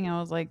coming, I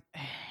was like,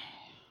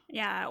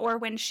 Yeah, or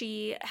when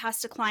she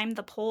has to climb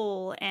the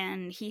pole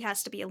and he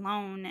has to be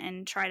alone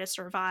and try to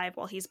survive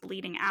while he's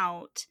bleeding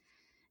out,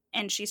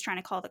 and she's trying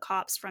to call the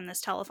cops from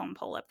this telephone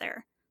pole up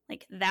there.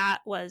 Like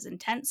that was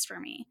intense for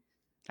me.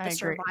 I The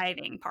agree.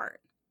 surviving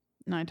part.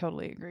 No, I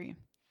totally agree.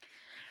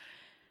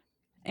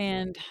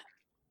 And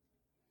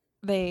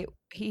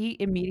he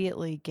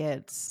immediately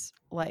gets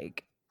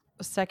like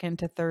second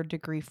to third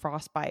degree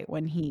frostbite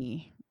when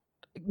he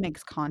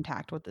makes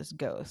contact with this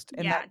ghost.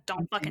 And Yeah, that's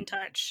don't something, fucking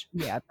touch.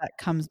 yeah, that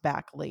comes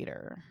back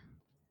later.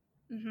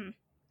 Hmm.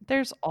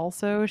 There's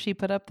also she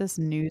put up this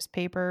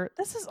newspaper.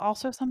 This is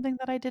also something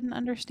that I didn't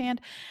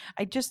understand.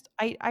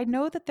 I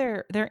know that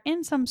they're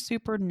in some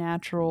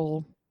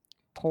supernatural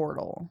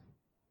portal,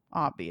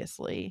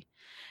 obviously.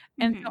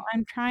 And so Hmm.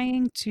 I'm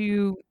trying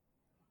to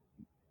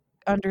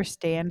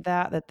understand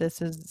that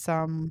this is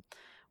some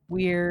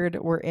weird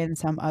we're in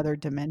some other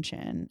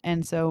dimension.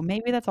 And so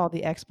maybe that's all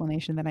the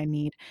explanation that I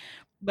need.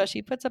 But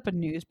she puts up a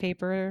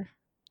newspaper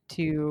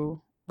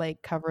to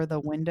like cover the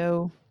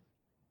window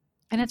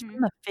and it's Hmm.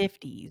 from the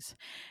 50s,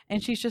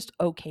 and she's just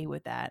okay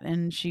with that,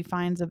 and she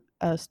finds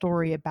a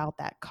story about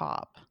that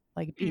cop,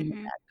 like, being a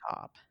Hmm. bad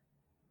cop,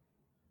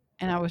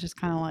 and I was just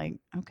kinda like,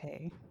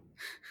 "Okay."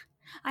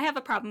 I have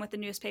a problem with the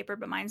newspaper,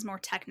 but mine's more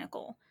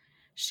technical.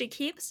 She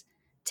keeps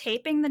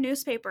taping the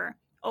newspaper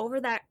over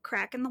that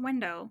crack in the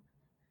window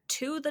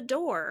to the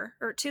door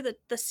or to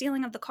the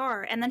ceiling of the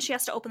car, and then she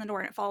has to open the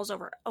door and it falls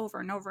over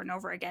and over and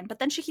over again. But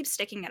then she keeps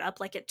sticking it up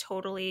like it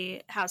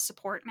totally has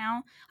support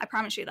now. I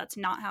promise you that's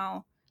not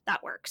how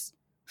that works.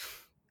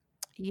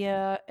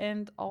 Yeah,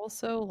 and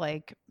also,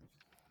 like,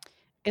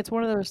 it's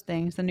one of those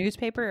things the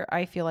newspaper,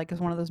 I feel like,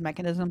 is one of those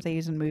mechanisms they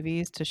use in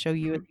movies to show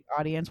you as Mhm. the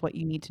audience what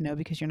you need to know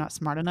because you're not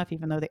smart enough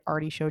even though they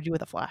already showed you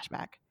with a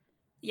flashback.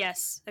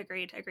 Yes,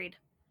 agreed, agreed.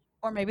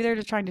 Or maybe they're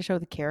just trying to show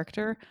the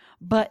character,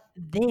 but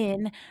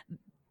then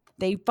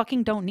they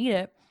fucking don't need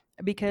it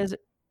because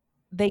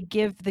they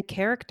give the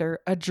character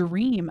a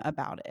dream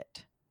about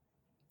it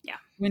Yeah.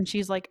 when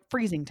she's, like,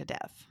 freezing to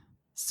death.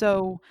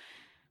 So,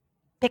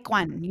 pick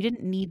one. You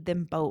didn't need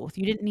them both.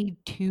 You didn't need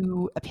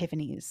 2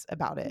 epiphanies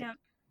about it. Yeah.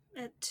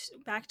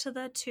 Back to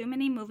the too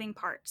many moving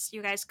parts.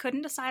 You guys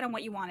couldn't decide on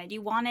what you wanted.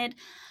 You wanted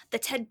the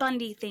Ted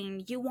Bundy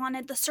thing. You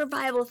wanted the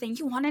survival thing.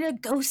 You wanted a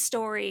ghost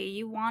story.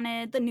 You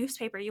wanted the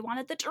newspaper. You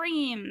wanted the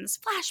dreams,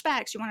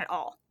 flashbacks. You wanted it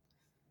all.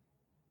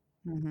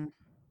 Mhm.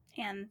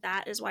 And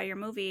that is why your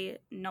movie,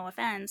 no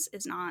offense,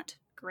 is not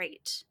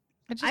great.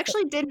 It I just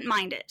actually didn't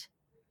mind it,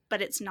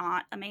 but it's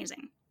not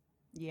amazing.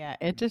 yeah,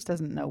 it just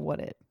doesn't know what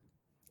it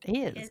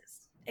is.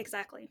 It's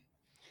exactly.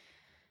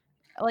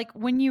 Like,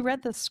 when you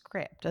read the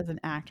script as an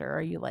actor,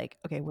 are you like,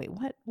 "Okay, wait,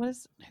 what? What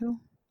is who?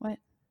 What?"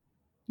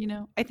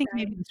 I think Right.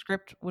 maybe the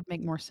script would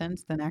make more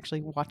sense than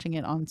actually watching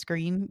it on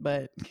screen,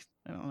 but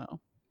I don't know.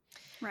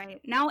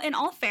 Right. Now, in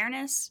all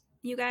fairness,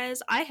 you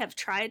guys, I have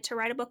tried to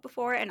write a book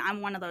before, and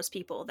I'm one of those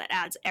people that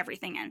adds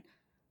everything in.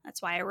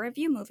 That's why I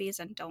review movies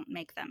and don't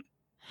make them.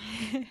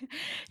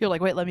 You're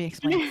like, "Wait, let me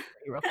explain this to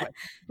you real quick,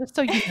 just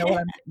so you know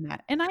what I'm getting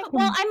at." And I Well,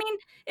 can I mean,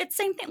 it's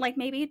same thing. Like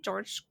maybe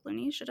George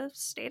Clooney should have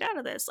stayed out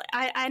of this.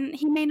 Like,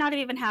 he may not have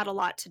even had a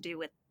lot to do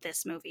with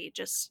this movie,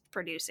 just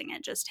producing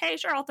it. Just hey,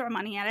 sure, I'll throw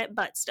money at it,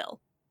 but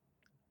still,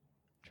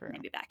 true.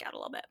 maybe back out a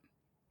little bit.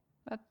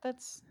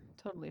 That's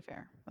totally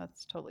fair.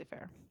 That's totally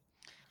fair.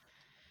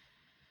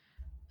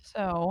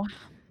 So,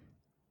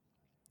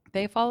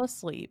 they fall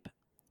asleep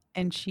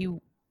and she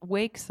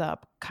wakes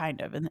up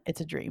kind of and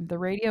it's a dream. The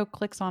radio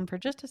clicks on for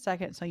just a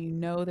second so you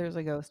know there's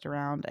a ghost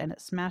around and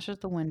it smashes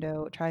the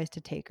window, tries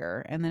to take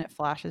her, and then it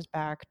flashes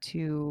back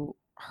to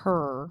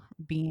her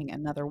being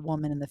another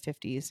woman in the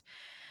 50s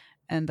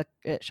and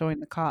it showing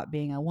the cop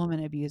being a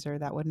woman abuser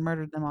that would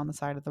murder them on the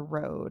side of the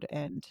road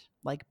and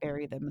like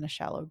bury them in a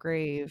shallow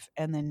grave.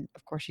 And then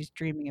of course she's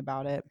dreaming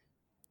about it.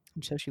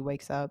 And so she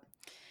wakes up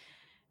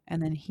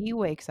and then he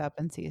wakes up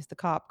and sees the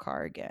cop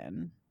car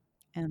again.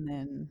 And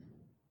then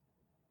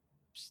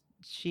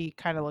she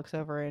kind of looks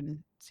over and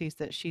sees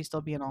that she's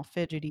still being all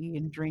fidgety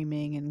and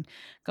dreaming and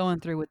going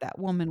through what that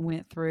woman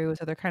went through.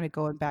 So they're kind of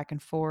going back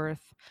and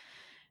forth.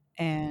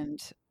 And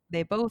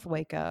they both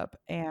wake up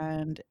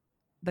and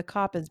the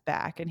cop is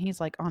back and he's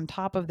like on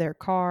top of their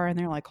car and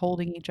they're like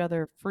holding each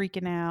other,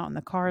 freaking out, and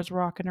the car's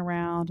rocking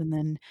around and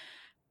then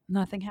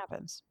nothing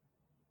happens.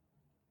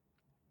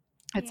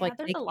 It's Yeah, like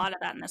there's a lot of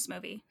that in this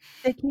movie.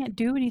 they can't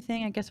do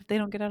anything, I guess, if they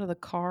don't get out of the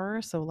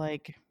car. So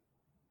like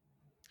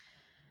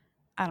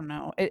I don't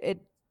know.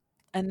 It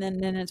and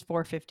then it's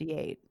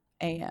 4:58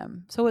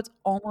 a.m. So it's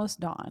almost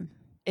dawn.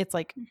 It's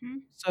like Hmm.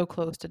 so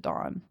close to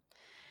dawn.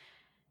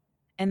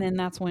 And then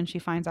that's when she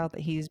finds out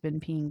that he's been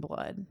peeing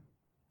blood.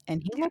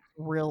 And he Yeah. looks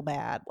real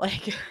bad.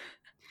 Like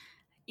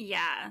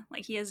Yeah,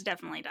 like he is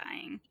definitely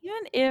dying.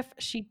 even if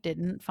she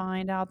didn't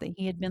find out that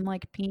he had been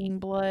like peeing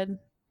blood,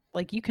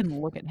 like you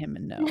can look at him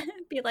and know.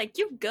 Be like,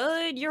 you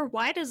good? You're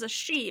white as a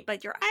sheet,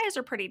 but your eyes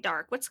are pretty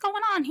dark. What's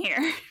going on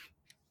here?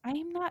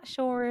 I'm not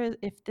sure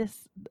if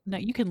this no,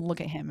 you can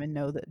look at him and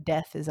know that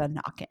death is a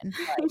knocking.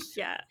 Like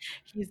Yeah.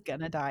 he's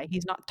gonna die.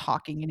 He's not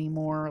talking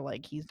anymore,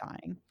 like he's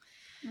dying.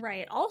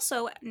 Right.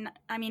 Also,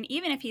 I mean,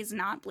 even if he's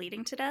not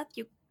bleeding to death,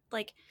 you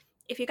like,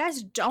 if you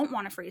guys don't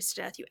want to freeze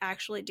to death, you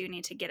actually do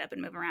need to get up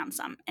and move around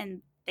some.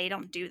 And they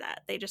don't do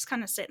that. They just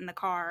kind of sit in the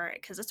car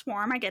because it's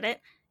warm. I get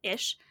it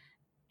ish.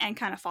 And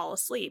kind of fall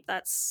asleep.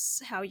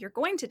 That's how you're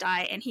going to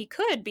die. And he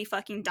could be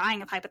fucking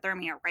dying of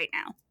hypothermia right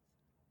now.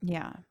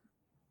 Yeah.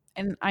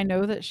 And I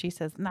know that she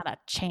says, "Not a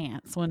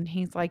chance," when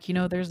he's like,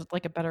 "There's,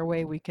 like, a better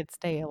way we could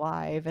stay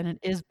alive, and it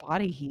is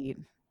body heat."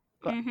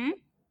 But Mm hmm.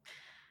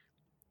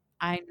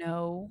 I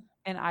know,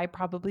 and I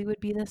probably would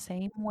be the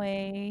same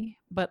way,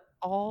 but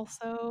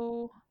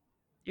also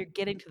you're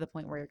getting to the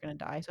point where you're gonna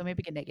die, so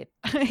maybe get naked.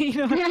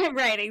 You know?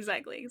 Right.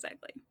 Exactly.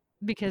 Exactly.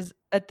 Because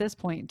at this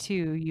point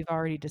too, you've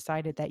already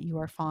decided that you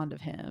are fond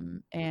of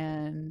him,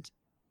 and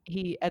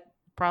he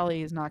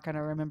probably is not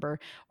gonna remember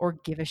or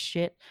give a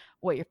shit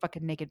what your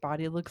fucking naked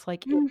body looks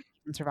like if he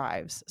even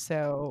survives,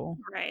 so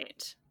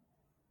Right.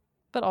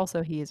 but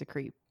also he is a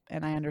creep,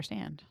 and I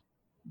understand.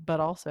 But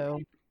also,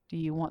 Right. do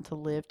you want to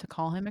live to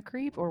call him a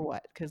creep or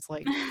what? Because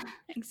like, you're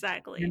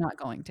Exactly. not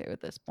going to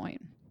at this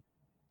point,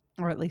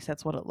 or at least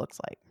that's what it looks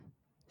like.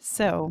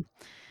 So,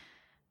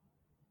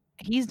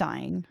 he's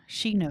dying,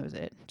 she knows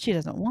it, she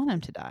doesn't want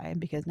him to die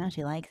because now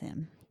she likes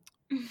him.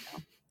 So,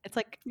 it's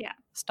like Yeah.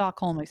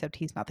 Stockholm, except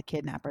he's not the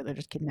kidnapper, they're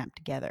just kidnapped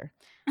together.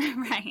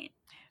 Right.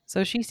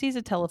 So she sees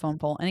a telephone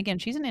pole, and again,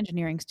 she's an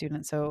engineering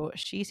student, so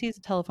she sees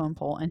a telephone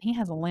pole, and he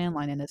has a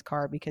landline in his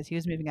car because he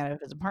was moving out of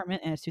his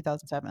apartment, and it's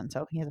 2007,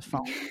 so he has a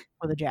phone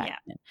with a jack Yeah.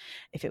 in it.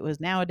 If it was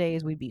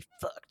nowadays, we'd be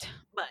fucked.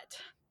 But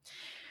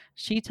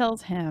she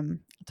tells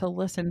him to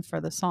listen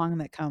for the song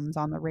that comes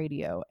on the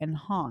radio and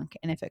honk,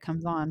 and if it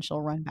comes on,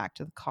 she'll run back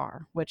to the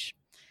car, which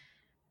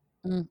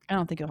I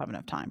don't think you'll have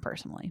enough time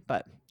personally,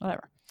 but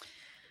whatever.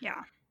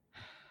 Yeah.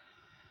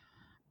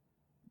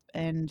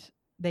 And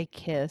they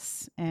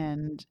kiss,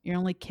 and you're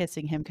only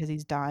kissing him because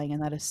he's dying,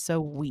 and that is so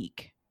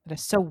weak. That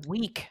is so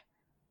weak.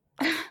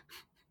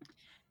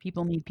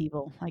 People need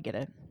people. I get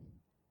it.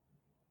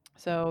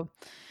 So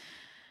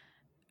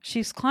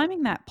she's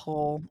climbing that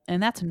pole,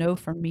 and that's a no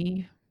from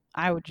me.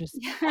 I would just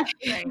Yeah.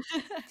 Right.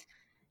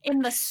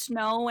 In the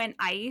snow and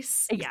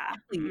ice. Yeah.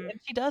 exactly.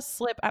 And she does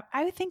slip.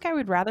 I think I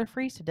would rather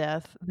freeze to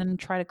death than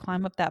try to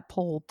climb up that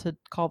pole to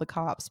call the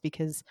cops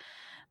because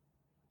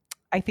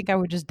I think I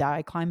would just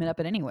die climbing up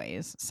it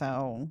anyways.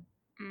 So,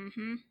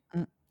 Mm-hmm. mm,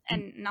 mm,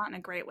 And not in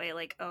a great way.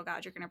 Like, oh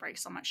god, you're gonna break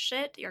so much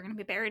shit. You're gonna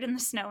be buried in the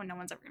snow, and no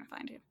one's ever gonna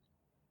find you.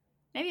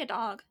 Maybe a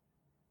dog.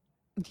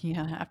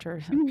 yeah,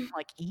 after Yeah.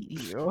 like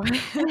eat you.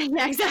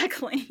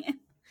 Exactly.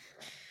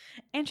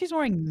 And she's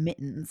wearing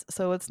mittens,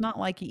 so it's not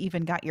like you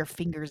even got your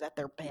fingers at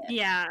their best,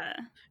 Yeah.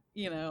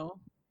 you know?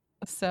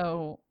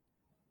 So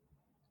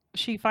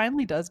she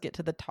finally does get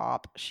to the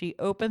top. She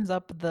opens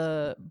up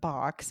the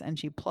box and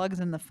she plugs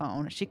in the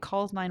phone. She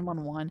calls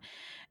 911.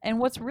 And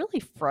what's really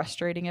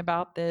frustrating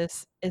about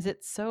this is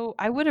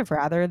I would have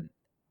rather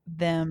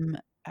them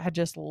had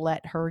just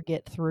let her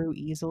get through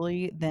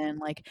easily than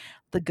like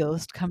the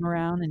ghost come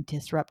around and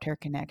disrupt her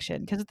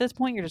connection. Because at this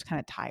point, you're just kind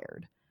of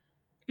tired.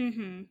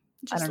 Mm-hmm.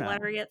 I Just don't let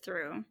know. her get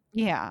through.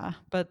 Yeah,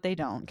 but they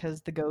don't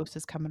because the ghost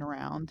is coming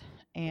around.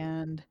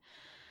 And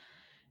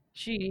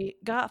she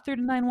got through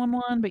to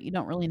 911, but you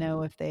don't really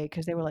know if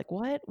because they were like,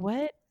 "What?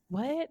 What?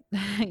 What?"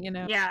 You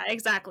know? Yeah,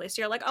 exactly. So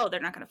you're like, oh,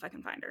 they're not gonna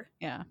fucking find her.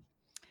 Yeah.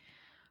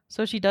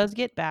 So she does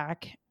get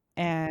back,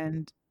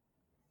 and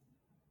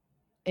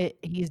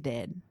he's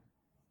dead.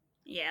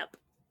 Yep.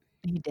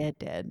 He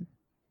dead.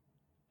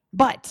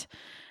 But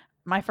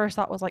my first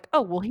thought was like,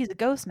 "Oh, well, he's a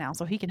ghost now,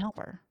 so he can help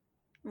her."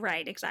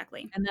 Right,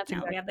 exactly. And that's Now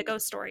we have the exactly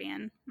ghost story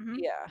in. Hmm.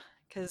 yeah,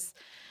 because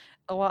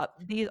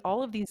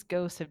all of these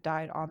ghosts have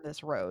died on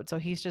this road, so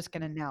he's just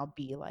gonna now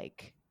be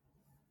like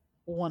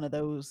one of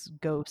those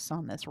ghosts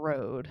on this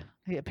road.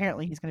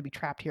 Apparently, he's gonna be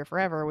trapped here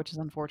forever, which is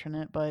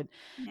unfortunate, but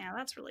Yeah,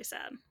 that's really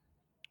sad.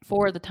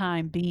 for the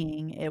time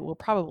being, it will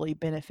probably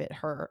benefit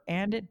her,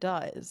 and it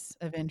does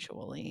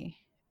eventually.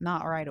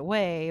 Not right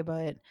away,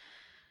 but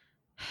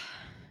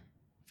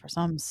for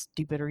some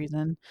stupid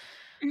reason.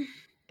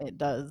 It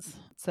does.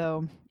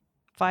 So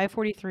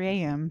 5:43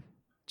 a.m.,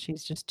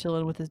 she's just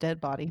chilling with his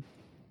dead body.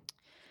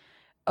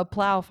 A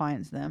plow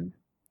finds them.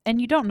 And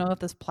you don't know if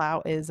this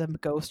plow is a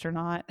ghost or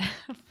not.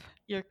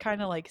 You're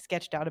kind of like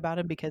sketched out about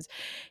him because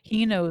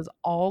he knows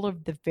all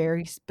of the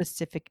very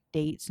specific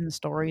dates and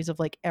stories of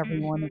like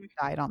everyone that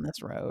Hmm. died on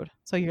this road.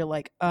 So you're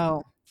like,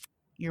 oh,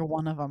 you're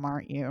one of them,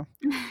 aren't you?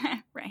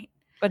 Right.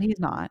 But he's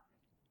not.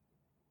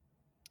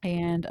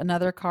 And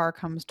another car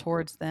comes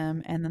towards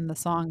them, and then the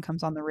song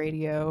comes on the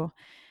radio,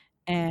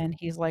 and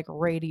he's like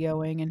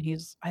radioing, and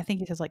I think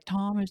he says like,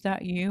 Tom, is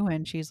that you?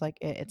 And she's like,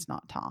 It's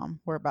not Tom.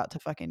 We're about to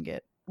fucking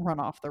get run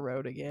off the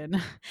road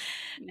again.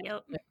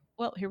 Yep. Like,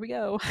 well, here we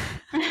go.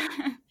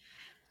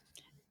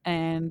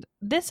 And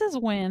this is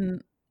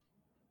when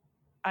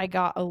I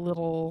got a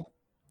little,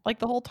 like,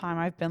 the whole time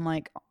I've been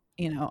like,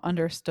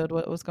 understood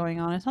what was going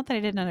on. It's not that I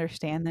didn't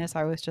understand this.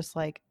 I was just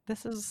like,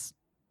 this is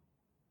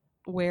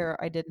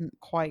where I didn't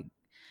quite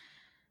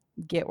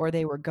get where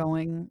they were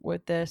going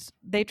with this.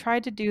 They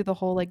tried to do the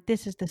whole like,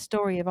 this is the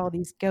story of all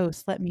these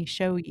ghosts. Let me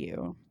show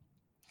you.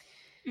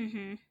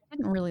 Hmm. I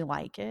didn't really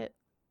like it.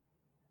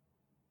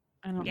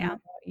 I don't know Yeah.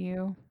 about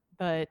you,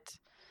 but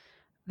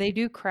they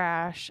do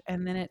crash,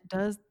 and then it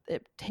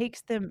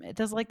takes them, it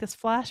does like this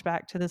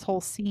flashback to this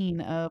whole scene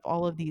of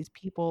all of these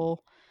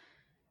people.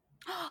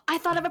 I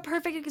thought of a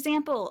perfect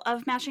example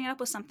of matching it up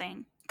with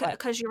something What?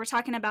 because you were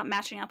talking about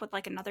matching up with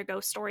like another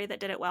ghost story that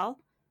did it well.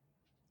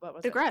 What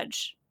was The it?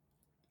 Grudge.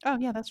 Oh,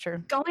 yeah, that's true.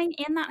 Going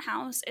in that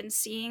house and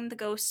seeing the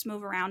ghosts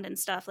move around and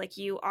stuff, like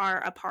you are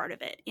a part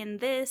of it. In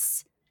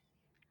this,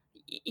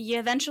 you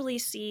eventually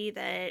see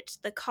that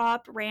the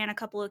cop ran a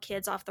couple of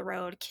kids off the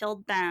road,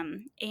 killed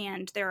them,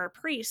 and there are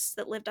priests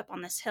that lived up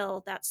on this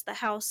hill. That's the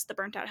house, the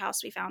burnt out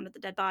house we found with the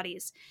dead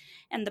bodies.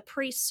 And the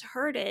priests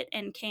heard it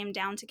and came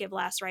down to give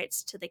last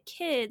rites to the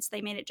kids.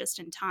 They made it just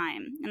in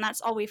time. And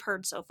that's all we've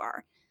heard so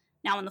far.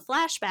 Now, in the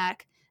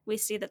flashback, we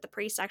see that the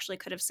priests actually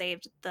could have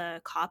saved the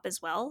cop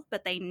as well,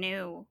 but they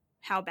knew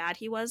how bad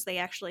he was. They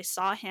actually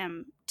saw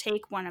him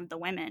take one of the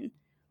women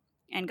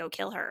and go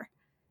kill her,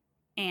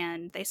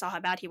 and they saw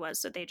how bad he was,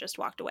 so they just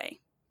walked away.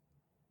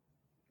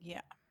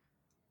 Yeah.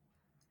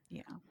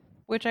 Yeah.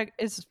 Which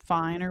is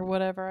fine or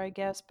whatever, I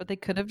guess, but they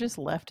could have just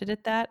left it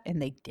at that,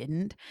 and they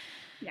didn't.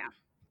 Yeah.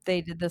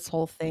 They did this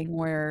whole thing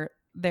where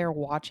they're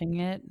watching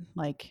it,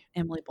 like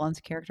Emily Blunt's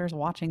character is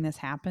watching this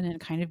happen and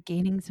kind of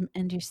gaining some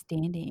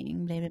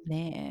understanding, blah, blah,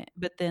 blah.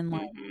 But then,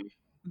 like, Mm-hmm.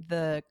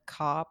 the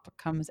cop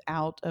comes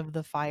out of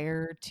the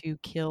fire to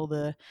kill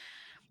the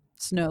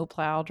snow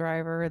plow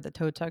driver, the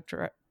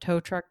tow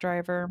truck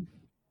driver.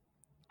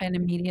 And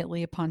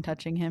immediately upon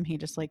touching him, he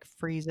just like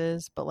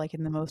freezes, but like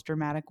in the most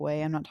dramatic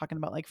way. I'm not talking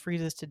about like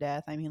freezes to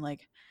death. I mean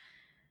like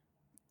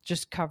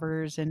just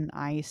covers in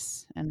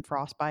ice and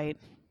frostbite.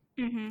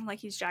 Mm-hmm. Like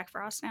he's Jack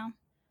Frost now.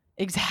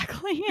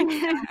 Exactly,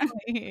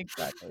 exactly,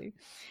 exactly.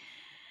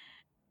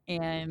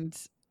 And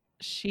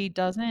she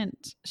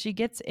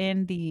gets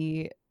in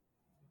the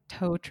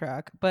tow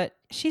truck, but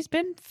she's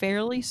been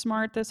fairly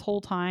smart this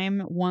whole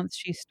time once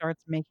she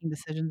starts making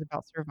decisions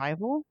about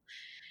survival.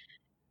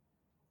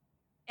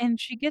 And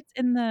she gets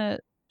in the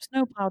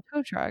snowplow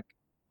tow truck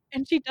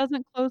and she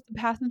doesn't close the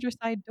passenger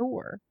side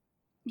door.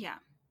 Yeah.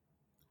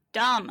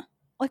 Dumb.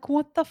 Like,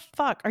 what the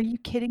fuck? Are you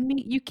kidding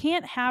me? You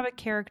can't have a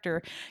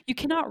character. You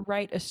cannot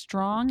write a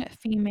strong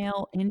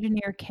female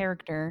engineer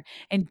character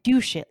and do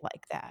shit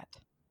like that.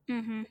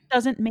 Mm-hmm. It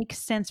doesn't make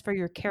sense for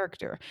your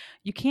character.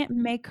 You can't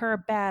make her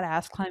a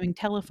badass climbing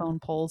telephone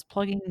poles,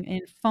 plugging in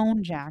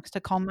phone jacks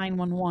to call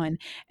 911,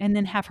 and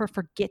then have her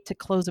forget to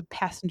close a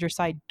passenger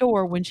side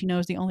door when she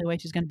knows the only way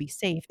she's going to be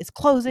safe is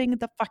closing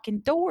the fucking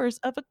doors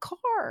of a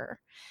car.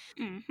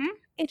 Mm-hmm.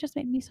 It just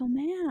made me so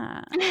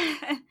mad.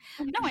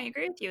 No, I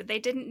agree with you. They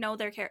didn't know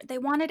their character. They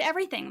wanted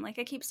everything. Like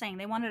I keep saying,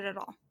 they wanted it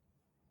all.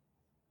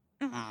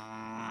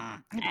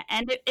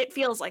 And it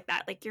feels like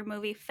that. Like your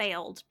movie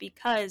failed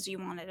because you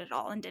wanted it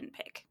all and didn't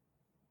pick.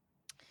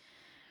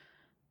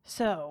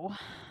 So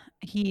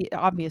he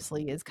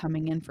obviously is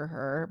coming in for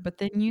her, but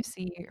then you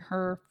see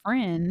her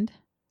friend,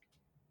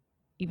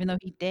 even though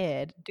he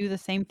did, do the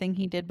same thing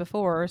he did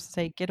before,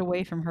 say, "Get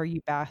away from her,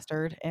 you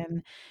bastard,"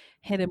 and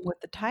hit him with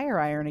the tire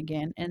iron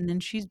again. And then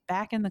she's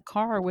back in the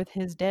car with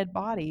his dead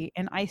body.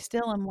 And I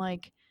still am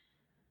like,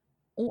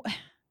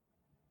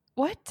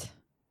 What?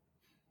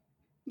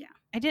 Yeah.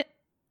 I did.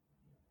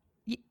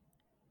 You,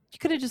 you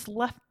could have just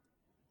left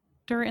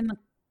her in the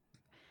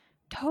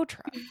tow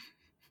truck.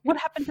 What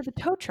happened to the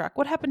tow truck?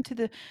 What happened to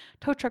the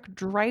tow truck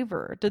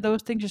driver? Do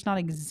those things just not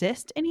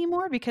exist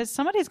anymore? Because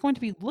somebody's going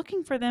to be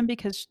looking for them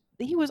because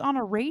he was on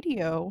a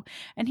radio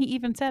and he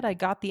even said, I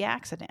got the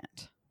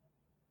accident.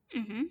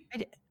 Mm-hmm.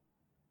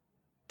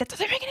 That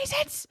doesn't make any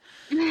sense.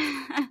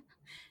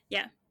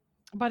 Yeah.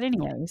 But, Yeah.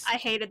 anyways. I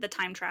hated the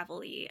time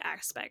travel-y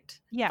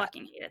aspect. Yeah.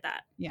 Fucking hated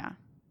that. Yeah.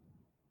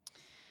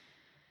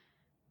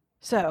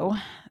 So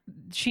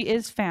she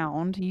is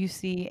found. You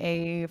see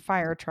a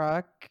fire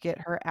truck get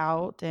her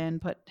out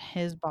and put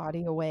his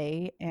body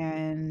away.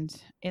 And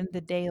in the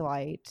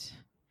daylight,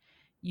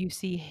 you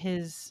see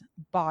his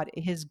body,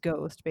 his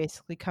ghost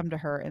basically come to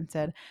her and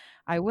said,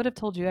 "I would have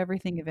told you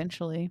everything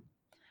eventually.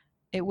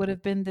 It would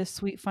have been this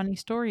sweet, funny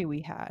story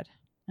we had."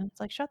 And it's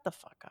like, shut the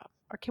fuck up.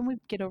 Or can we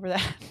get over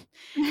that?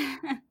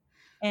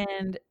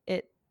 And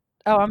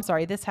oh, I'm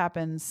sorry, this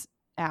happens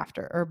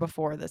after or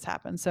before this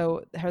happens.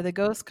 So the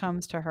ghost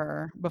comes to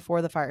her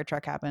before the fire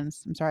truck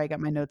happens. I'm sorry, I got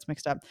my notes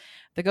mixed up.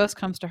 The ghost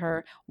comes to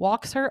her,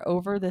 walks her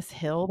over this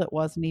hill that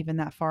wasn't even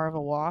that far of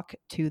a walk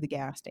to the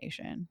gas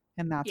station.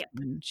 And that's Yep.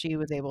 when she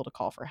was able to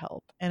call for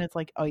help. And it's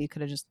like, oh, you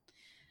could have just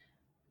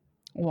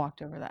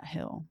walked over that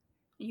hill.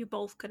 You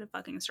both could have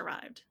fucking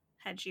survived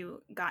had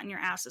you gotten your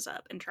asses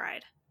up and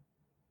tried.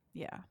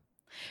 Yeah.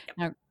 Yep.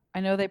 Now, I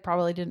know they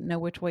probably didn't know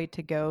which way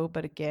to go,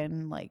 but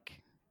again,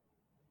 like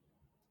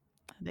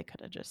they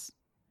could have just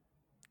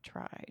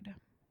tried.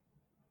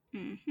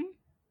 Mm-hmm.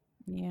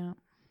 Yeah.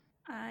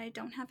 I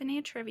don't have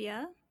any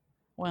trivia.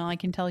 Well, I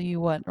can tell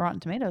you what Rotten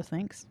Tomatoes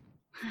thinks.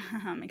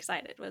 I'm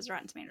excited. What does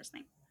Rotten Tomatoes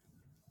think?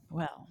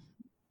 Well,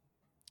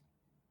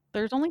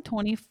 there's only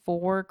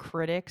 24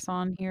 critics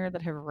on here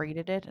that have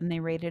rated it, and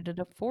they rated it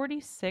a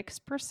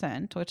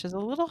 46%, which is a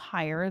little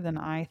higher than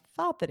I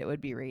thought that it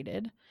would be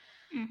rated.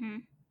 Mm-hmm.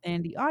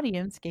 And the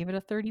audience gave it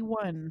a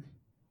 31.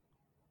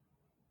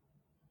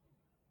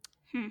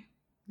 Hmm.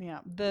 Yeah,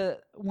 the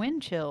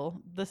wind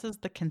chill, this is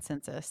the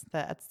consensus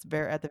that's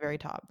at the very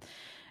top,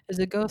 is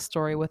a ghost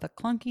story with a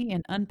clunky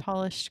and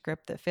unpolished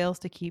script that fails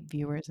to keep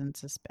viewers in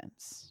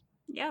suspense.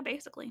 Yeah,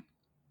 basically.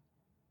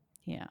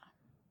 Yeah.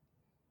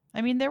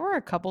 I mean, there were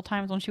a couple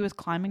times when she was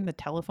climbing the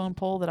telephone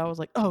pole that I was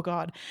like, "Oh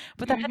god,"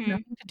 but that had Mm-hmm.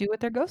 nothing to do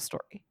with their ghost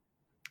story.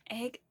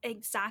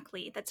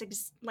 Exactly. That's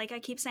like I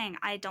keep saying.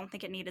 I don't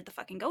think it needed the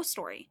fucking ghost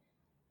story.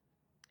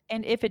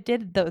 And if it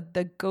did,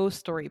 the ghost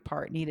story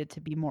part needed to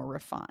be more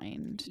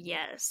refined.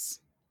 Yes.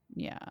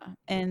 Yeah.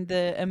 And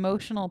the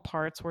emotional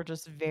parts were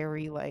just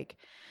very like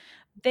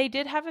they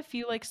did have a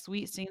few like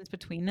sweet scenes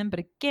between them, but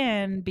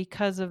again,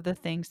 because of the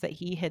things that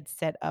he had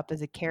set up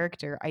as a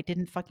character, I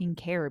didn't fucking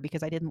care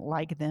because I didn't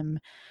like them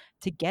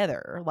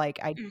together. Like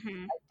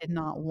Mm-hmm. I did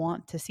not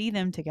want to see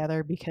them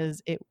together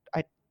because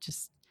I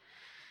just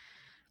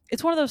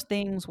it's one of those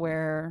things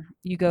where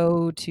you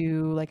go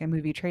to like a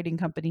movie trading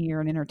company or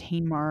an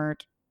entertain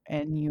mart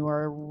and you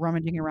are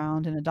rummaging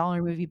around in a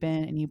dollar movie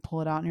bin and you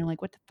pull it out and you're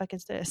like, what the fuck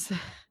is this?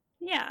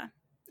 Yeah.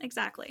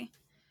 Exactly.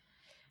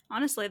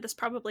 Honestly, this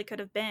probably could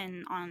have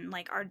been on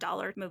like our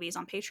dollar movies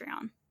on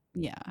Patreon.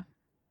 Yeah,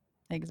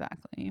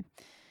 exactly.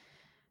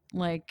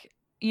 Like,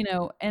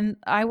 and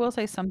I will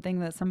say something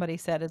that somebody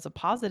said as a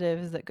positive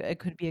is that it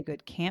could be a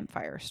good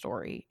campfire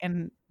story.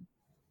 And,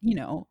 you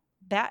know,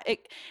 that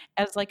it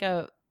as like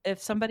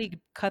if somebody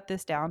cut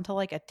this down to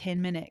like a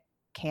 10-minute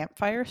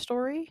campfire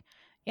story,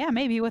 yeah,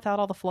 maybe without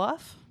all the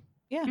fluff.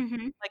 Yeah.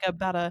 Mm-hmm. Like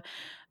about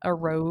a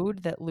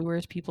road that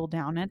lures people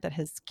down it that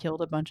has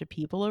killed a bunch of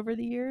people over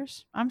the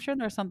years. I'm sure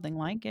there's something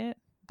like it,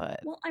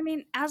 but Well, I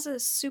mean, as a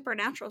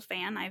Supernatural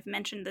fan, I've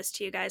mentioned this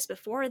to you guys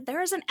before.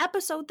 There is an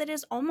episode that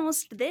is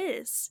almost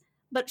this,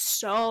 but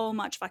so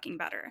much fucking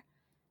better.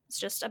 It's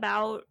just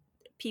about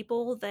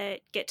people that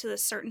get to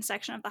this certain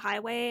section of the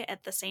highway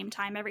at the same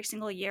time every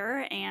single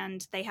year,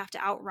 and they have to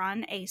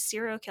outrun a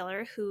serial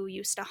killer who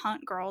used to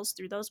hunt girls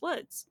through those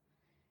woods.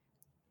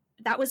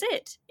 That was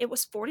it. It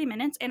was 40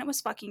 minutes, and it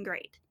was fucking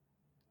great.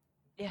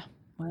 yeah,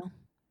 well,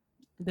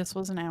 this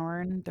was an hour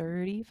and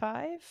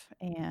 35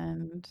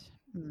 and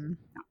Mm-mm.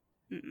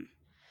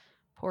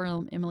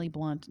 poor Emily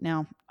Blunt.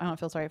 Now, I don't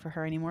feel sorry for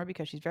her anymore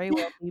because she's very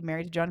wealthy,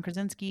 married to John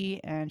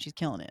Krasinski, and she's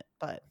killing it.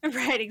 But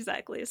Right,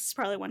 exactly. This is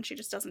probably one she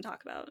just doesn't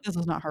talk about. this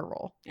was not her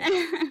role. Yeah.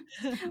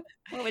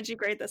 What would you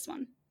grade this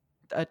one?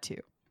 A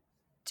two.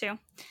 Two.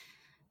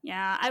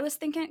 Yeah, I was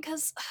thinking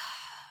because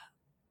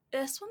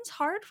this one's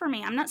hard for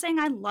me. I'm not saying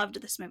I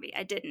loved this movie.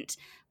 I didn't.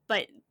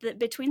 But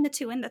between the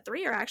two and the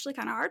three are actually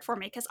kind of hard for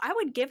me because I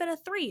would give it a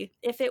three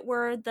if it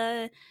were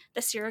the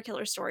serial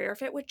killer story or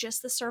if it were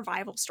just the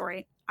survival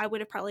story. I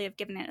would have probably have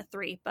given it a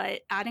three.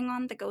 But adding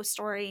on the ghost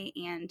story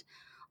and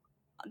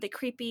the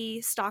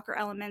creepy stalker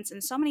elements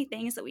and so many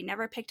things that we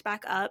never picked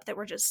back up that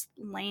were just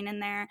laying in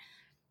there,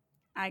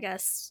 I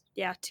guess,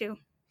 yeah, two.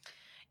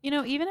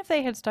 Even if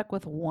they had stuck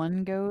with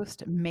one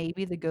ghost,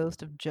 maybe the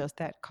ghost of just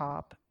that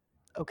cop,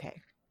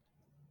 okay,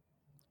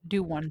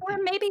 do one Or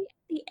thing. maybe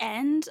the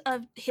end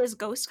of his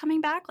ghost coming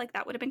back, like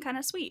that would have been kind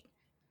of sweet.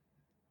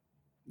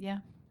 Yeah.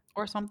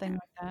 Or something Yeah,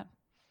 like that.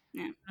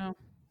 yeah, No.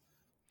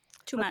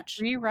 too Let's much.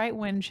 rewrite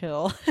Wind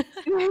Chill.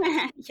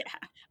 Yeah.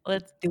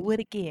 Let's do it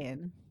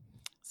again.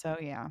 So,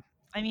 yeah.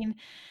 I mean,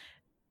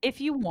 if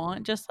you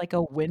want just like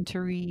a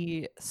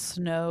wintry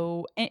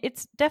snow,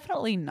 it's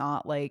definitely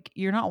not like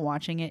you're not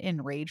watching it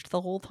enraged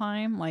the whole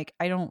time. Like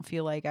I don't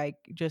feel like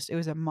it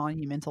was a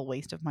monumental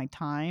waste of my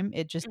time.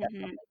 It just Hmm.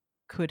 definitely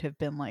could have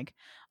been like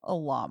a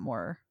lot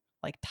more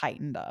like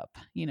tightened up.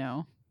 Yeah,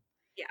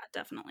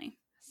 definitely.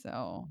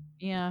 So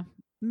yeah,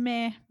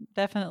 meh,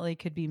 definitely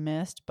could be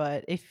missed.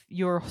 But if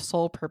your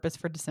sole purpose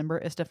for December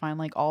is to find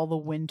like all the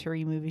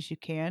wintry movies you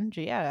can,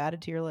 yeah, add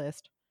it to your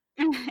list.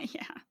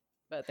 Yeah.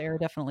 But there are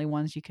definitely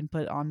ones you can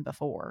put on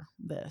before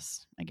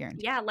this, I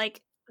guarantee. Yeah,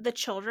 like The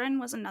Children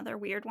was another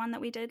weird one that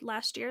we did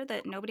last year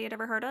that nobody had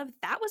ever heard of.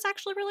 That was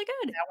actually really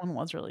good. That one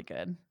was really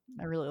good.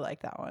 I really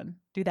like that one.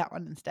 Do that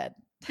one instead.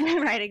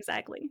 Right,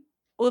 exactly.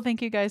 Well,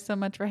 thank you guys so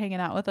much for hanging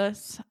out with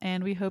us,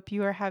 and we hope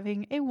you are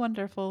having a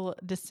wonderful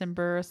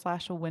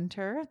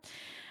December/winter.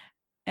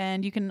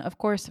 And you can, of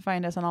course,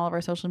 find us on all of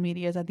our social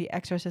medias at the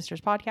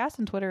Exorcisters Podcast,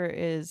 and Twitter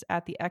is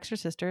at the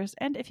Exorcisters.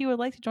 And if you would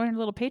like to join our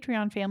little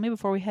Patreon family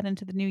before we head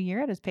into the new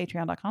year, it is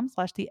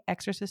patreon.com/the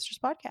Exorcisters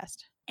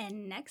Podcast.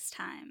 And next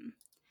time,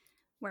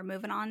 we're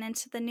moving on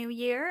into the new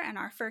year, and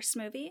our first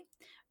movie,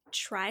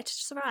 Try to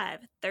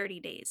Survive 30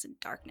 Days in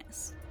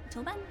Darkness.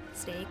 Until then,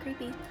 stay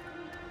creepy.